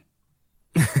week.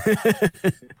 All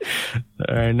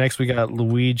right, next we got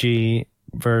Luigi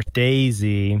versus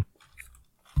Daisy.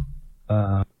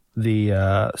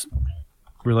 The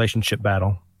relationship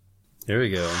battle. There we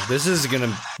go. This is going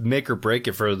to make or break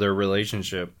it for their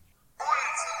relationship.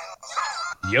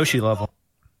 Yoshi level.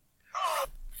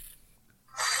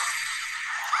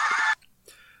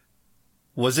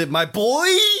 Was it my boy?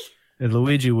 And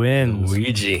Luigi wins.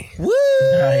 Luigi. Woo!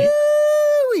 Nice.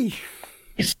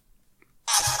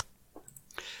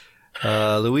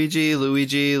 Luigi,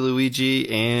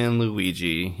 and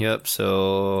Luigi. Yep,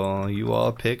 so you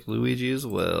all pick Luigi as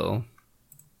well.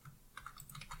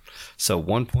 So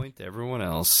 1 point to everyone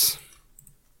else.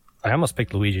 I almost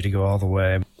picked Luigi to go all the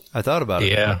way, I thought about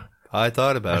it. Yeah. I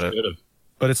thought about it.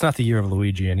 but it's not the year of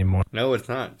Luigi anymore. No, it's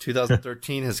not.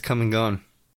 2013 has come and gone.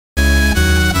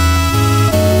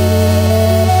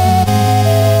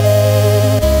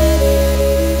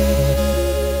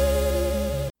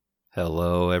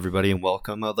 Hello, everybody, and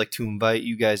welcome. I'd like to invite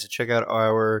you guys to check out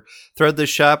our Threadless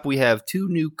shop. We have 2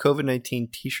 new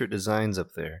COVID-19 t-shirt designs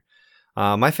up there.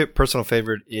 My personal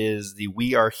favorite is the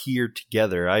We Are Here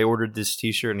Together. I ordered this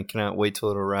t-shirt and cannot wait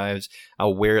till it arrives.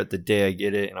 I'll wear it the day I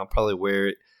get it, and I'll probably wear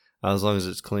it as long as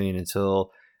it's clean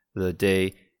until the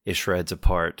day it shreds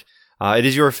apart. It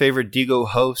is your favorite Digo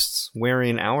hosts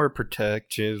wearing our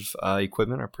protective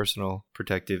equipment, our personal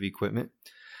protective equipment.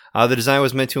 The design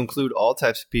was meant to include all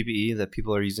types of PPE that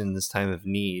people are using in this time of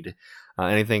need.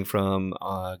 Anything from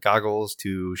goggles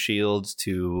to shields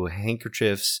to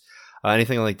handkerchiefs,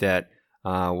 anything like that.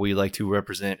 We like to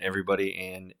represent everybody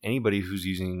and anybody who's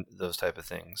using those type of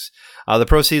things. The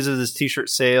proceeds of this t-shirt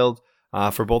sale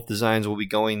for both designs will be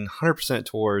going 100%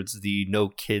 towards the No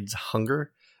Kids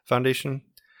Hunger Foundation.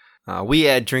 We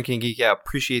at Drinking Geek Out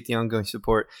appreciate the ongoing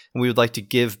support, and we would like to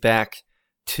give back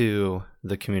to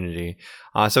the community.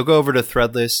 So go over to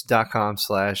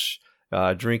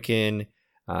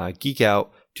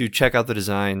threadless.com/drinking-geek-out to check out the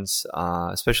designs,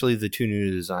 especially the 2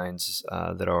 new designs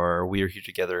that are We Are Here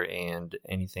Together and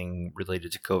anything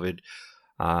related to COVID.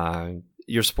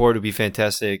 Your support would be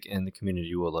fantastic, and the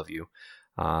community will love you.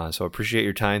 So appreciate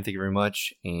your time. Thank you very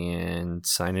much, and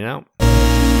signing out.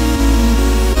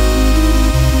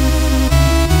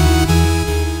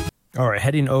 All right,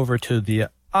 heading over to the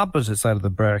opposite side of the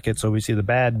bracket, so we see the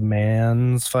bad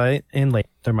man's fight and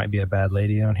there might be a bad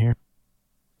lady on here.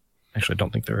 Actually, I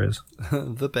don't think there is.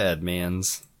 The bad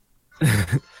man's.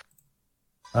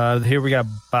 Here we got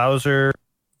Bowser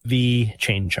v.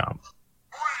 Chain Chomp.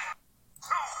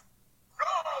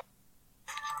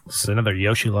 This is another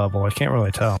Yoshi level. I can't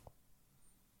really tell.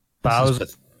 Bowser.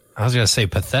 I was going to say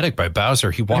pathetic by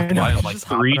Bowser. He walked by him like Just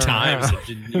 3 hopping times around. and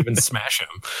didn't even smash him.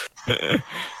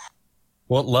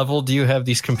 What level do you have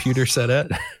these computers set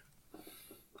at?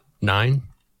 9?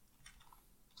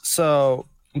 So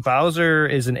Bowser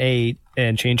is an 8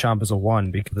 and Chain Chomp is a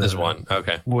 1 because There's of 1.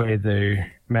 Okay. the way the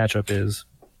matchup is.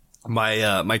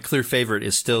 My clear favorite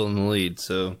is still in the lead,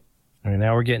 so All right,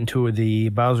 now we're getting to the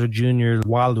Bowser Jr.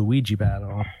 Waluigi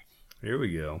battle. here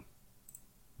we go.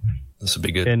 This would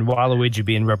be good. And Waluigi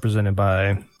being represented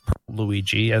by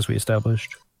Luigi, as we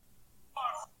established.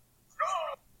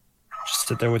 Just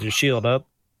sit there with your shield up.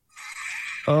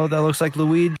 Oh, that looks like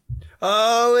Luigi.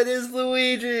 Oh, it is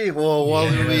Luigi. Whoa,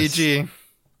 Waluigi.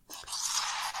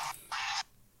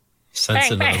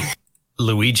 Sensing a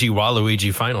Luigi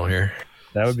Waluigi final here.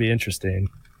 That would be interesting,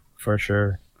 for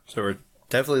sure. So we're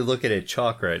definitely looking at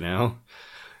chalk right now.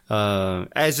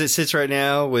 As it sits right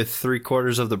now, with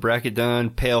 3/4 of the bracket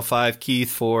done, Pale 5, Keith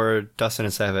 4, Dustin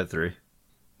and Sav at 3.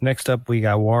 Next up, we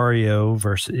got Wario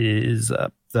versus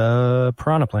the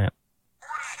Piranha Plant.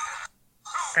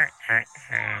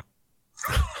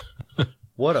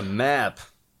 What a map.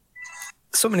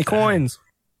 So many coins.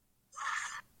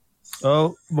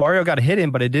 Oh, Wario got hit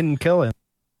him, but it didn't kill him.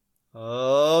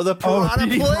 Oh, the Piranha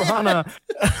the Plant. Piranha.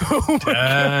 Oh my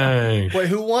Dang. Wait,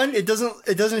 who won? It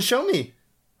doesn't show me.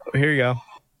 God. Here you go.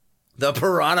 The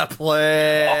Piranha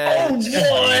Plant.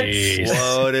 Nice.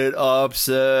 Loaded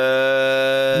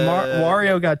upset.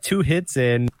 Wario got 2 hits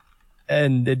in,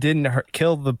 and it didn't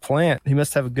kill the plant. He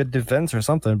must have a good defense or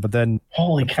something, but then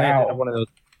Holy the plant did cow. one of those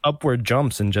upward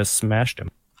jumps and just smashed him.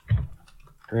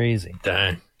 Crazy.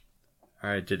 Dang. All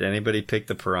right, did anybody pick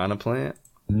the Piranha Plant?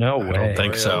 No I way. don't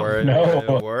think so. Wario, No.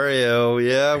 Wario,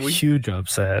 yeah, Huge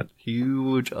upset.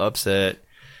 huge upset.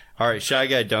 All right, Shy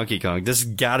Guy Donkey Kong. This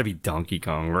has got to be Donkey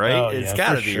Kong, right? Oh, It's yeah, got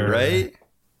to for be, sure. right?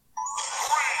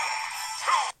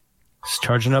 He's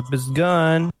charging up his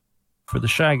gun for the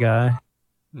Shy Guy.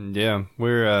 Yeah,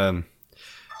 we're.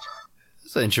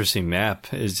 It's an interesting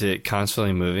map. Is it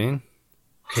constantly moving?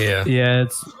 Yeah. Yeah,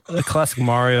 it's a classic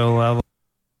Mario level.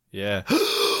 Yeah.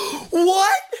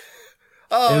 What?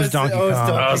 Oh, It was Donkey Kong.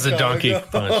 Oh, it was a Donkey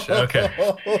Punch. Okay.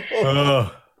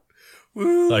 Oh,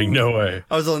 Woo. like, no way.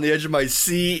 I was on the edge of my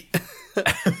seat.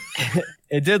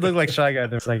 It did look like Shy Guy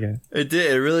there for a second. It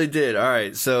did. It really did. All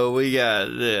right. So we got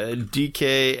the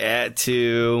DK at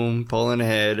 2, pulling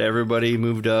ahead. Everybody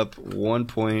moved up 1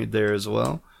 point there as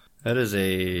well. That is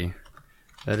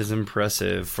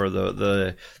impressive for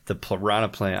the Piranha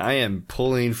Plant. I am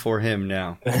pulling for him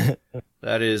now.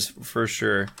 That is for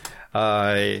sure.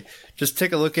 Just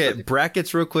take a look at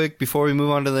brackets real quick before we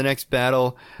move on to the next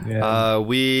battle. Yeah.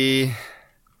 We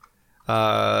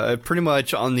pretty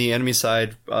much on the enemy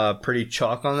side, pretty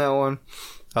chalk on that one,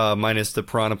 minus the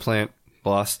Piranha Plant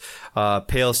loss.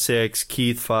 Pale 6,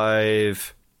 Keith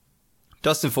 5,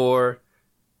 Dustin 4,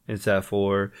 and Saf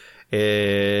 4.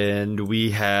 And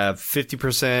we have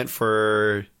 50%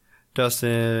 for Dustin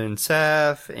and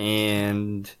Saf,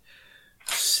 and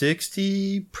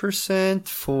 60%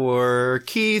 for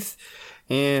Keith,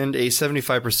 and a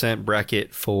 75%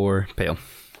 bracket for Pale.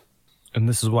 And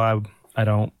this is why I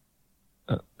don't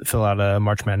fill out a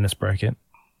March Madness bracket.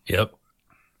 Yep.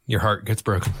 Your heart gets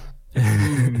broken.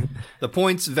 The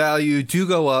points value do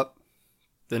go up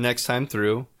the next time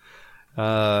through.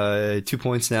 2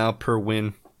 points now per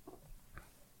win.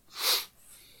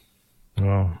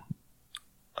 Well,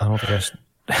 I don't think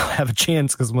I have a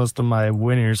chance because most of my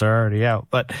winners are already out.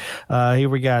 But here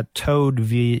we got Toad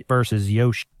versus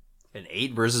Yoshi. An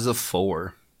 8 versus a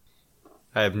 4.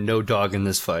 I have no dog in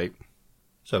this fight.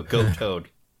 So go Toad.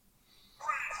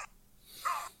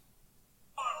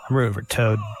 I'm rooting for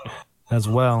Toad as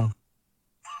well.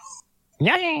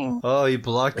 Yeah. Oh, he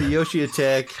blocked the Yoshi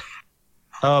attack.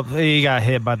 Oh, he got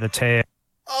hit by the tail.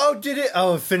 Oh, did it?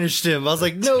 Oh, it finished him. I was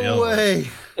like, no way.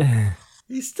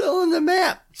 He's still on the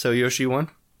map. So Yoshi won?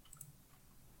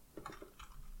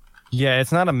 Yeah,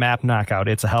 it's not a map knockout.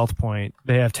 It's a health point.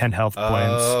 They have 10 health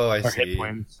points. Oh, I or see. hit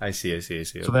points. I see. So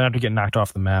they don't have to get knocked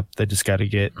off the map. They just got to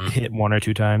get hit 1 or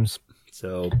 2 times.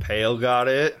 So Pale got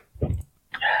it.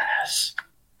 Yes.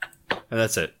 And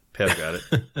that's it. Pale got it.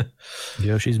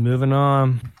 Yoshi's moving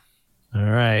on. All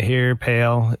right, here,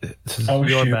 Pale. This is your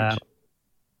shoot. battle.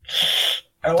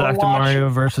 I wanna Dr. watch Mario it.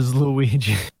 versus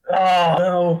Luigi. Oh,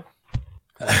 no.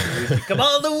 Come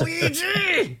on,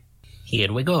 Luigi!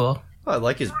 Here we go. Oh, I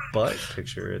like his butt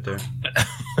picture right there.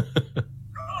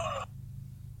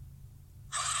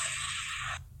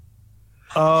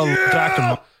 Oh, Dr.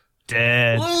 Mario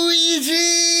dead.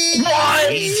 Luigi!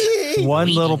 One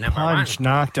Luigi little number punch one.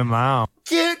 knocked him out.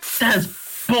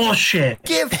 That's bullshit.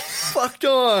 Get fucked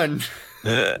on!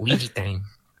 Luigi thing.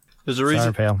 There's a Sorry,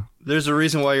 reason. Pale. There's a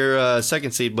reason why you're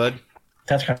second seed, bud.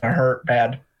 That's going to hurt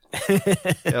bad.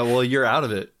 Yeah, well, you're out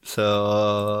of it.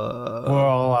 So We're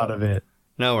all out of it.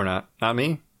 no, we're not. Not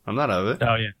me. I'm not out of it.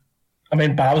 Oh, yeah. I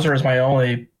mean, Bowser is my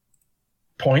only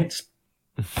points.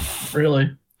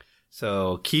 Really.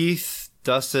 So Keith,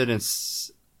 Dustin,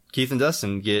 and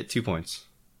Dustin get 2 points.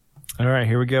 All right,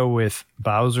 here we go with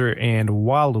Bowser and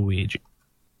Waluigi.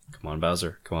 Come on,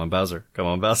 Bowser. Come on, Bowser. Come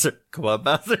on, Bowser. Come on,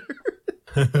 Bowser.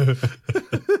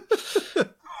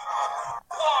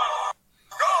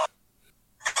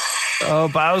 Oh,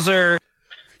 Bowser.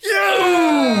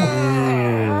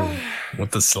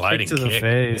 With the sliding To the kick.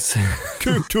 face.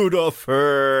 Kick to the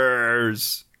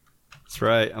face. That's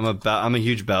right. I'm a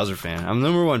huge Bowser fan. I'm the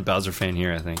number 1 Bowser fan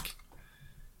here, I think.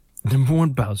 Number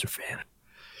 1 Bowser fan.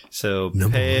 So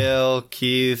Pale,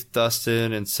 Keith,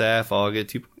 Dustin, and Saf all get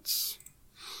 2 points.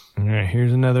 All right,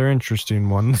 here's another interesting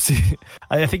one. Let's see.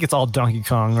 I think it's all Donkey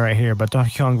Kong right here, but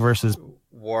Donkey Kong versus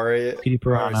Wario, Petey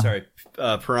Piranha.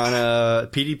 Piranha,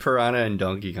 Petey Piranha, and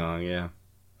Donkey Kong. Yeah.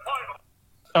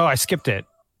 Oh, I skipped it.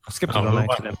 I skipped it on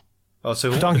accident. Oh,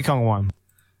 so Donkey Kong won.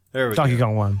 there we Donkey go.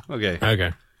 Kong won. Okay.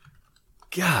 Okay.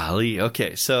 Golly.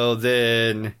 Okay. So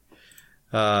then,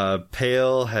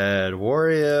 Pale had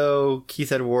Wario, Keith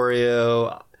had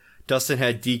Wario, Dustin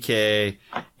had DK,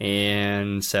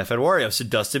 and Seth had Wario. So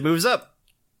Dustin moves up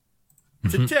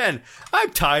to 10.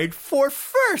 I'm tied for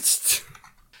first.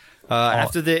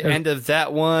 After the end of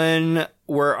that one,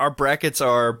 where our brackets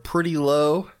are pretty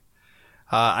low,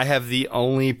 I have the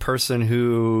only person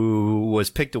who was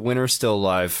picked a winner still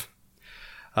alive.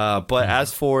 But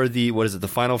as for the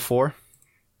final 4?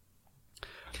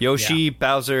 Yoshi,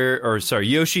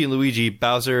 Yoshi, Luigi,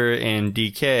 Bowser, and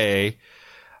DK.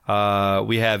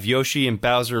 We have Yoshi and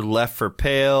Bowser left for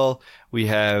Pale. We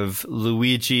have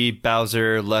Luigi,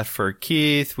 Bowser left for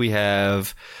Keith. We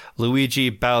have Luigi,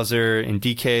 Bowser, and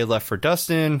DK left for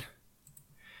Dustin.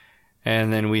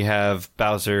 And then we have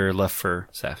Bowser left for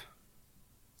Seth.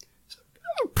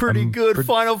 Pretty good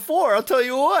final 4, I'll tell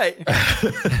you what.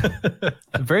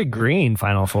 A very green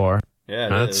Final Four, Yeah,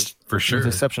 That's for with sure. the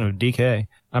exception of DK.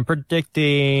 I'm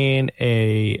predicting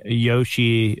a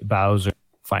Yoshi Bowser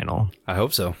final. I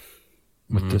hope so.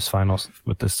 with this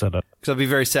setup. Because I'll be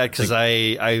very sad because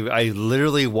I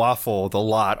literally waffled a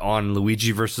lot on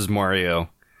Luigi versus Mario.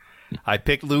 I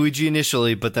picked Luigi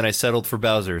initially, but then I settled for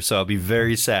Bowser, so I'll be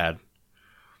very sad.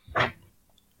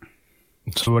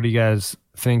 So what do you guys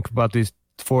think about these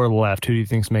 4 left? Who do you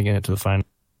think's making it to the final?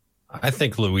 I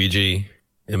think Luigi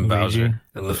and Bowser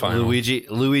in the final.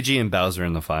 Luigi and Bowser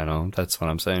in the final. That's what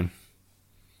I'm saying.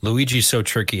 Luigi's so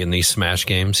tricky in these Smash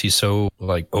games. He's so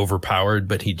like overpowered,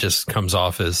 but he just comes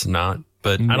off as not.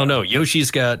 But I don't know.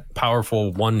 Yoshi's got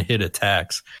powerful one-hit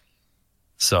attacks.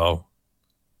 So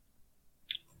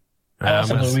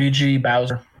Luigi,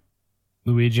 Bowser.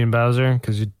 Luigi and Bowser,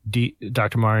 because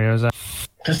Dr. Mario's out.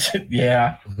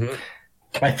 Yeah. Mhm.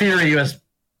 My theory was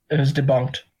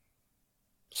debunked.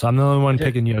 So I'm the only one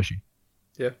picking Yoshi.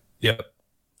 Yep.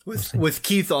 With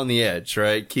Keith on the edge,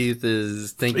 right? Keith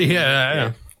is thinking.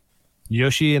 Yeah.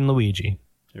 Yoshi and Luigi.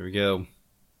 Here we go.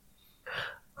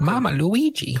 Mama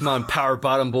Luigi. Come on, power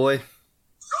bottom boy.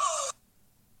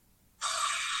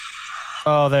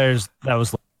 Oh, that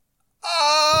was.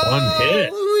 Oh, One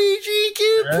hit. Luigi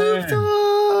get pooped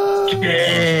on.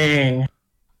 Dang.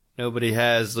 Nobody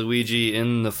has Luigi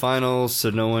in the finals, so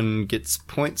no one gets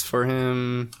points for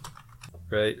him.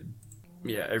 Right?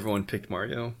 Yeah, everyone picked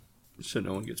Mario, so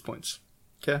no one gets points.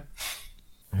 Okay.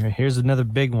 Here's another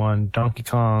big one: Donkey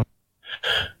Kong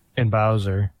and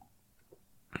Bowser.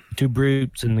 2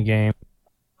 brutes in the game.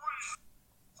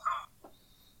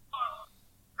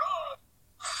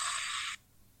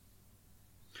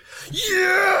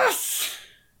 Yes!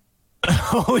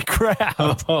 Holy crap!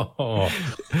 Oh.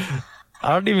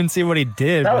 I don't even see what he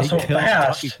did. That but was he so killed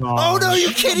fast. Donkey Kong. Oh no, are you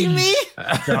kidding me?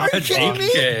 Are you kidding me?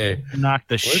 Okay. Knocked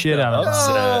the shit out of him.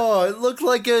 Oh, it looked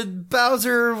like a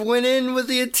Bowser went in with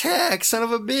the attack, son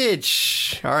of a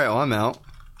bitch. All right, well, I'm out.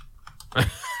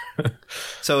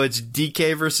 So it's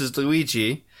DK versus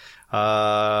Luigi.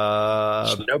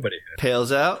 Nobody.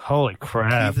 Pale's out. Holy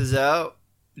crap! Keith is out.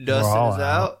 Dustin all is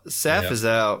out. Saf Yep. is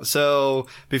out. So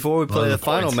before we play Low the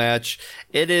final points. match,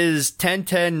 it is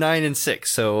 10-10, 9 and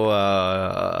 6. So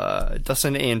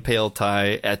Dustin and Pale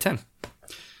tie at 10.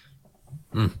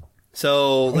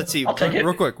 So let's see. I'll take it.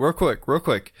 Real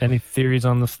quick. Any theories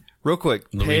on the? Real quick.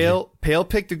 Luigi. Pale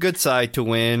picked the good side to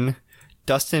win.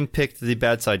 Dustin picked the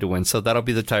bad side to win. So that'll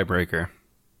be the tiebreaker.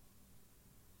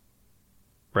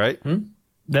 Right?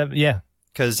 Yeah.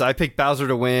 Because I picked Bowser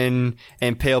to win,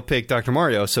 and Pale picked Dr.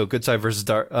 Mario, so good side versus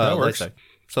light works. side.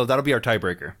 So that'll be our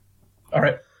tiebreaker. All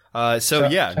right. So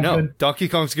yeah, sounds no, good. Donkey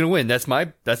Kong's gonna win. That's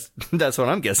what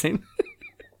I'm guessing.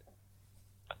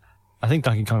 I think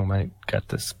Donkey Kong might get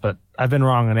this, but I've been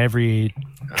wrong on every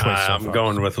choice. so I'm far.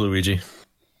 going with Luigi.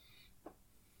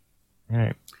 All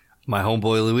right. My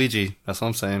homeboy Luigi. That's what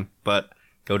I'm saying. But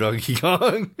go Donkey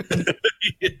Kong.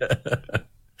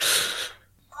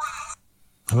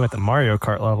 I'm at the Mario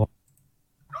Kart level.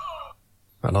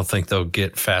 I don't think they'll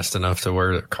get fast enough to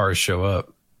where the cars show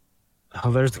up.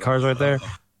 Oh, there's the cars right there.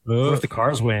 What if the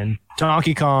cars win?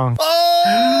 Donkey Kong.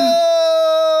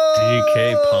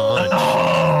 DK Punch.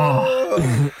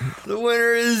 The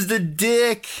winner is the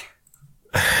dick.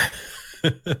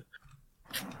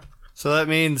 So that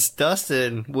means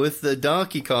Dustin with the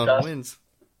Donkey Kong wins.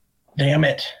 Damn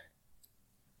it.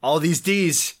 All these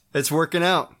D's. It's working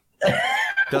out.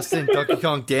 Dustin, Donkey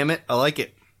Kong, damn it. I like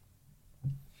it.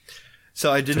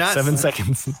 So I did not 7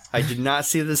 seconds. I did not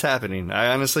see this happening.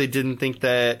 I honestly didn't think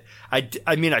that. I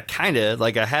mean, I kind of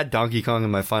like. I had Donkey Kong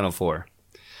in my final 4,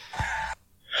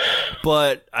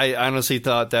 but I honestly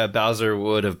thought that Bowser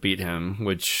would have beat him,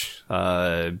 which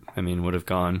I mean would have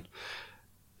gone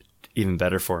even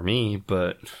better for me.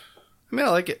 But I mean, I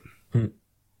like it.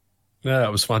 Yeah,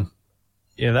 that was fun.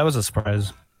 Yeah, that was a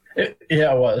surprise.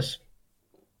 Yeah, it was.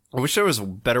 I wish there was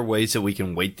better ways that we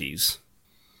can weight these.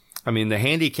 I mean, the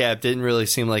handicap didn't really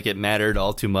seem like it mattered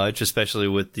all too much, especially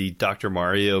with the Dr.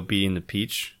 Mario beating the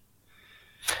Peach.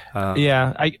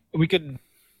 Yeah, we could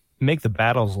make the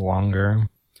battles longer.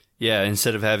 Yeah,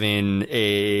 instead of having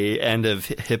a end of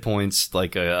hit points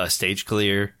like a stage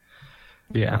clear,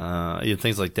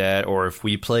 things like that, or if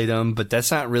we played them, but that's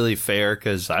not really fair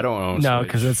because I don't own No, Switch.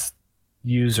 because it's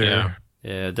user.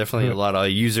 Yeah, definitely a lot of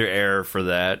user error for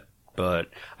that. But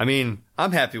I mean,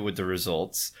 I'm happy with the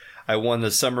results. I won the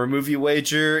summer movie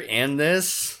wager and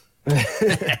this.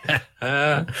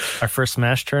 Our first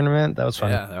Smash tournament, that was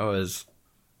fun. Yeah, that was.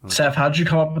 Seth, how'd you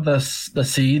come up with the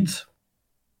seeds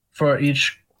for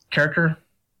each character?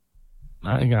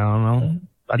 I don't know.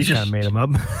 I just kind of made them up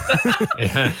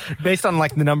Yeah. based on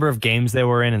like the number of games they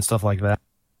were in and stuff like that.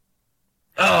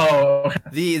 Oh,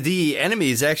 okay. The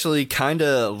enemies actually kind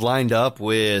of lined up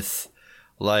with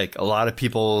like a lot of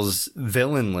people's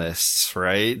villain lists,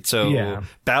 right? So Yeah.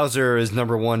 Bowser is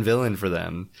number one villain for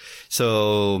them.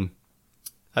 So,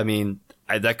 I mean,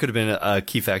 that could have been a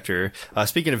key factor.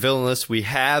 Speaking of villain lists, we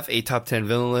have a top 10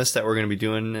 villain list that we're going to be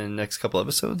doing in the next couple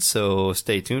episodes. So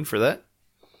stay tuned for that.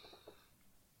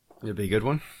 It'll be a good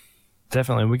one.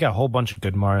 Definitely. We got a whole bunch of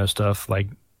good Mario stuff, like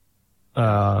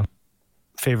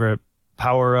favorite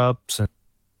power-ups, and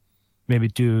maybe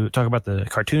talk about the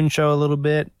cartoon show a little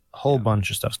bit. A whole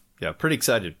bunch of stuff. Yeah, pretty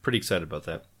excited about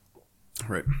that.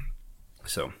 Right.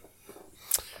 So,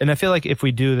 And I feel like if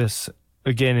we do this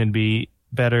again, it'd be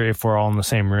better if we're all in the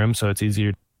same room, so it's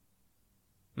easier.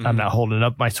 I'm not holding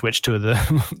up my Switch to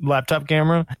the laptop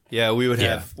camera. yeah, we would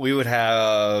have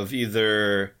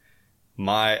either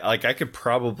I could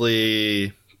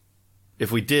probably,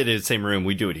 if we did it in the same room,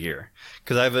 we do it here.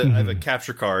 Cause I have a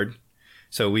capture card.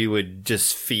 So we would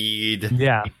just feed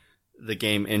Yeah. the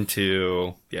game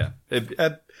into,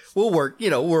 we'll work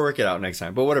it out next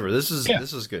time, but whatever. This is good.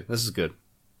 This is good.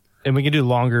 And we can do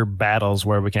longer battles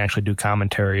where we can actually do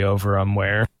commentary over them,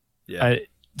 where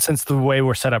since the way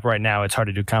we're set up right now, it's hard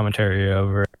to do commentary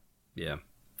over. Yeah.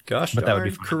 Gosh, But that would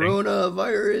be fun, I think.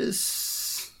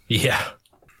 coronavirus. Yeah.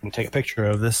 Let me take a picture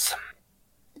of this.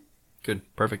 Good.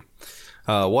 Perfect.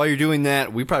 While you're doing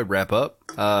that, we probably wrap up.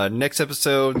 Next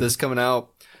episode that's coming out,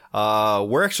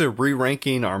 we're actually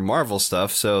re-ranking our Marvel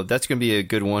stuff, so that's going to be a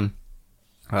good one.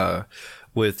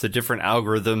 With the different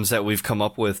algorithms that we've come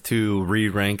up with to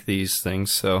re-rank these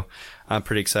things. So I'm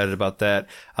pretty excited about that.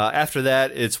 After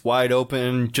that, it's wide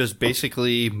open, just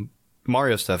basically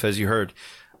Mario stuff, as you heard.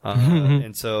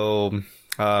 And so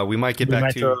we might get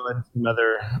back to... throw in some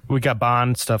other... We got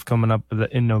Bond stuff coming up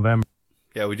in November.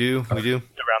 Yeah, we do. We do.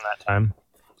 Around that time.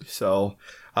 So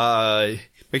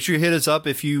make sure you hit us up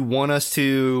if you want us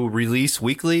to release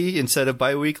weekly instead of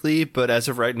bi-weekly. But as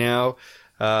of right now,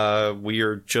 we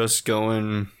are just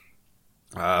going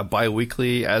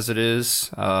bi-weekly as it is,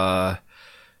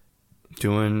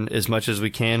 doing as much as we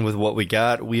can with what we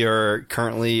got. We are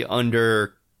currently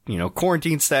under,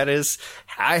 quarantine status.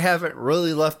 I haven't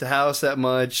really left the house that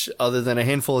much other than a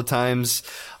handful of times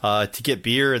to get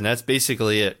beer, and that's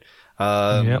basically it.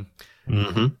 Yep.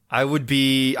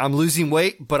 I'm losing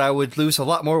weight, but I would lose a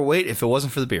lot more weight if it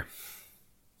wasn't for the beer.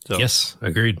 So. Yes,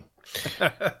 agreed.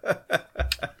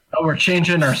 Oh, we're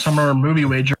changing our summer movie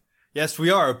wager. Yes, we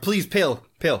are. Please, Pale.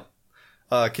 Yeah.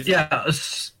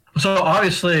 So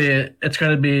obviously, it's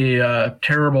going to be a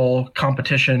terrible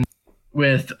competition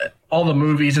with all the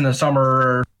movies in the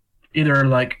summer, either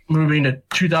like moving to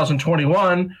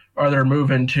 2021 or they're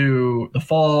moving to the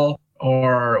fall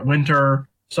or winter.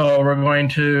 So we're going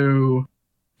to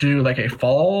do like a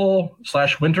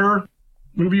fall/winter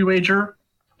movie wager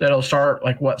that'll start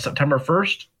September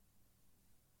 1st.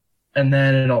 And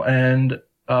then it'll end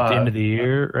At the end of the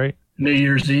year, right? New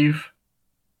Year's Eve.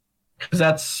 Because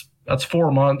that's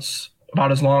 4 months,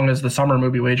 about as long as the summer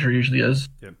movie wager usually is.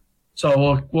 Yep.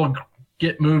 So we'll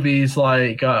get movies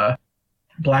like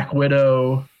Black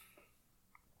Widow.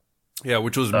 Yeah,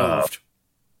 which was moved.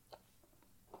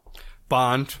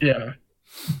 Bond. Yeah.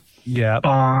 Yeah.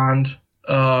 Bond.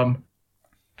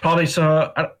 Probably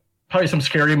some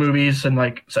scary movies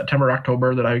in September,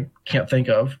 October that I can't think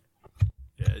of.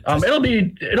 Yeah, It'll be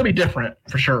different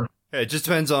for sure. it just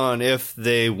depends on if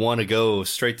they want to go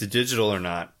straight to digital or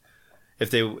not. If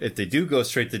they do go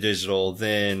straight to digital,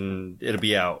 then it'll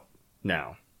be out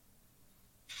now.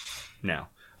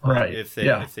 Right. If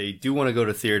they do want to go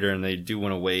to theater and they do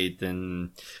want to wait,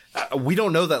 then we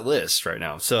don't know that list right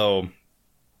now. So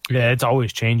Yeah, it's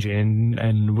always changing,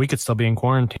 and we could still be in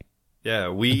quarantine. yeah,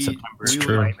 In we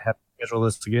September. Might have to schedule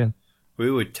this again. we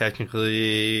would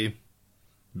technically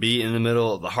be in the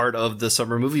middle, the heart of the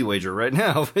summer movie wager right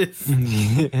now. If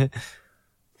that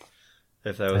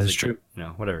was That's true.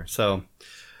 Whatever. So,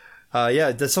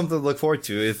 yeah, that's something to look forward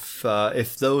to. If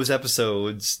those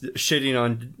episodes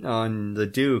shitting on the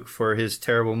Duke for his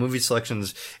terrible movie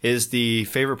selections is the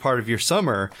favorite part of your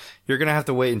summer, you're gonna have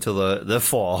to wait until the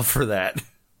fall for that.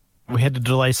 We had to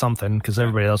delay something because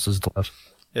everybody else is delayed.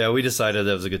 Yeah, we decided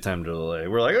that was a good time to delay.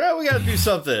 We're like, we gotta do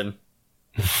something.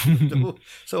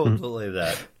 So we'll delay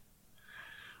that.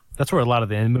 That's where a lot of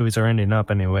the movies are ending up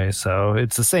anyway. So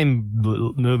it's the same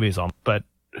movies, but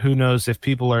who knows if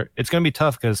people are. It's going to be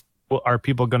tough because are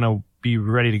people going to be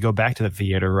ready to go back to the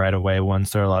theater right away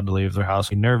once they're allowed to leave their house?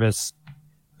 Be nervous.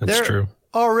 That's They're true.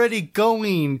 already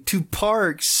going to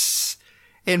parks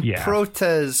and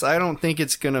protests. I don't think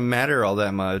it's going to matter all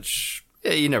that much.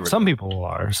 Yeah, you never. Some people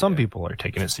are. Some people are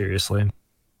taking it seriously.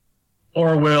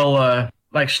 Or will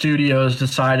studios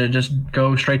decide to just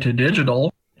go straight to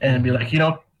digital and be like,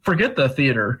 forget the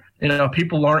theater. You know,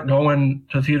 people aren't going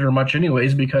to theater much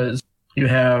anyways because you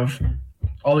have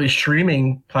all these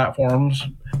streaming platforms,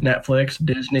 Netflix,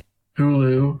 Disney,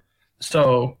 Hulu.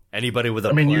 So Anybody with a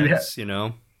I mean, Plex, you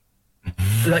know?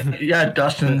 like, yeah,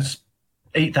 Dustin's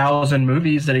 8,000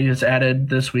 movies that he has added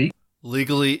this week.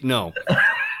 Legally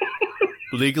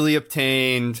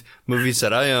obtained movies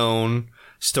that I own,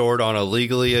 stored on a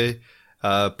legally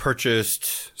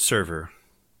purchased server.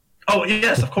 Oh,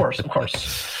 yes, of course.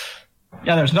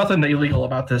 Yeah, there's nothing illegal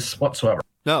about this whatsoever.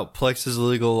 No, Plex is a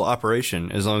legal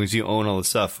operation as long as you own all the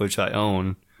stuff, which I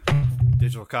own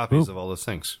digital copies of all those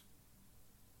things.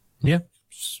 Yeah.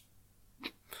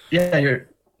 Yeah, you're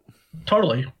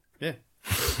totally. Yeah.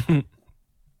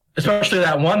 Especially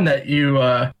that one that you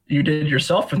did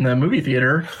yourself in the movie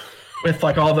theater with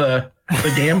like all the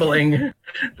gambling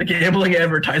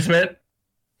advertisement.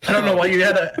 I don't know why you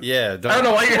had to. Yeah. I don't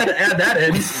know why you had to add that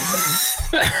in.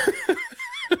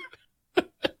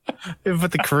 You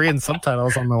put the Korean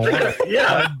subtitles on the wall.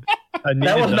 Yeah,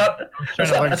 that was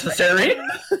not necessary.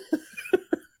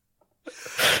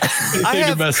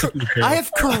 I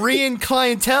have Korean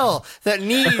clientele that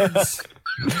needs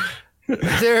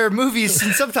their movies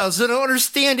and subtitles. So they don't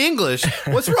understand English.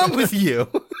 What's wrong with you?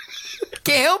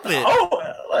 Can't help it.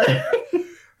 Oh,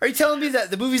 Are you telling me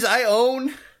that the movies I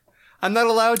own, I'm not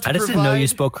allowed to I just didn't know you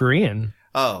spoke Korean.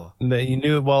 Oh. That you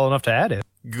knew it well enough to add it.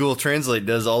 Google Translate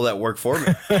does all that work for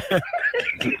me.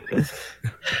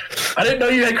 I didn't know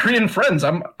you had Korean friends.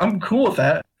 I'm cool with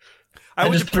that. I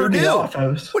went to just threw me Purdue. off.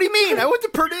 What do you mean? I went to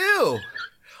Purdue.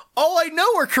 All I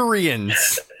know are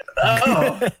Koreans.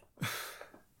 Oh,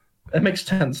 that makes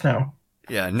sense now.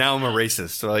 Yeah, now I'm a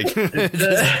racist. So like,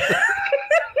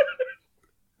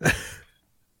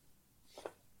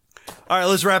 all right,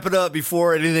 let's wrap it up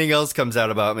before anything else comes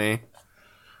out about me.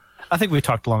 I think we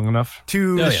talked long enough.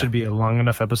 This should be a long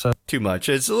enough episode. Too much.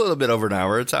 It's a little bit over an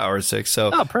hour. It's 1:06.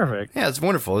 So Oh, perfect. yeah, it's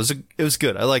wonderful. It was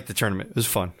good. I liked the tournament. It was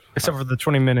fun. Except for the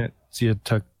 20 minutes you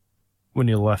took when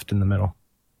you left in the middle.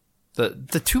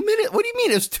 The 2 minute. What do you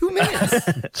mean? It was 2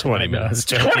 minutes 20 minutes.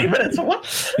 20 minutes.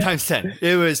 What? times 10.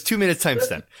 It was 2 minutes times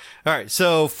 10. All right.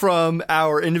 So from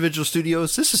our individual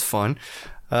studios, this is fun.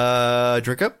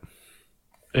 Drink up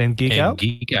And geek out.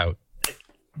 Geek out.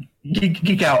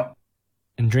 Geek out.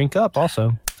 And drink up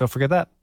also. Don't forget that.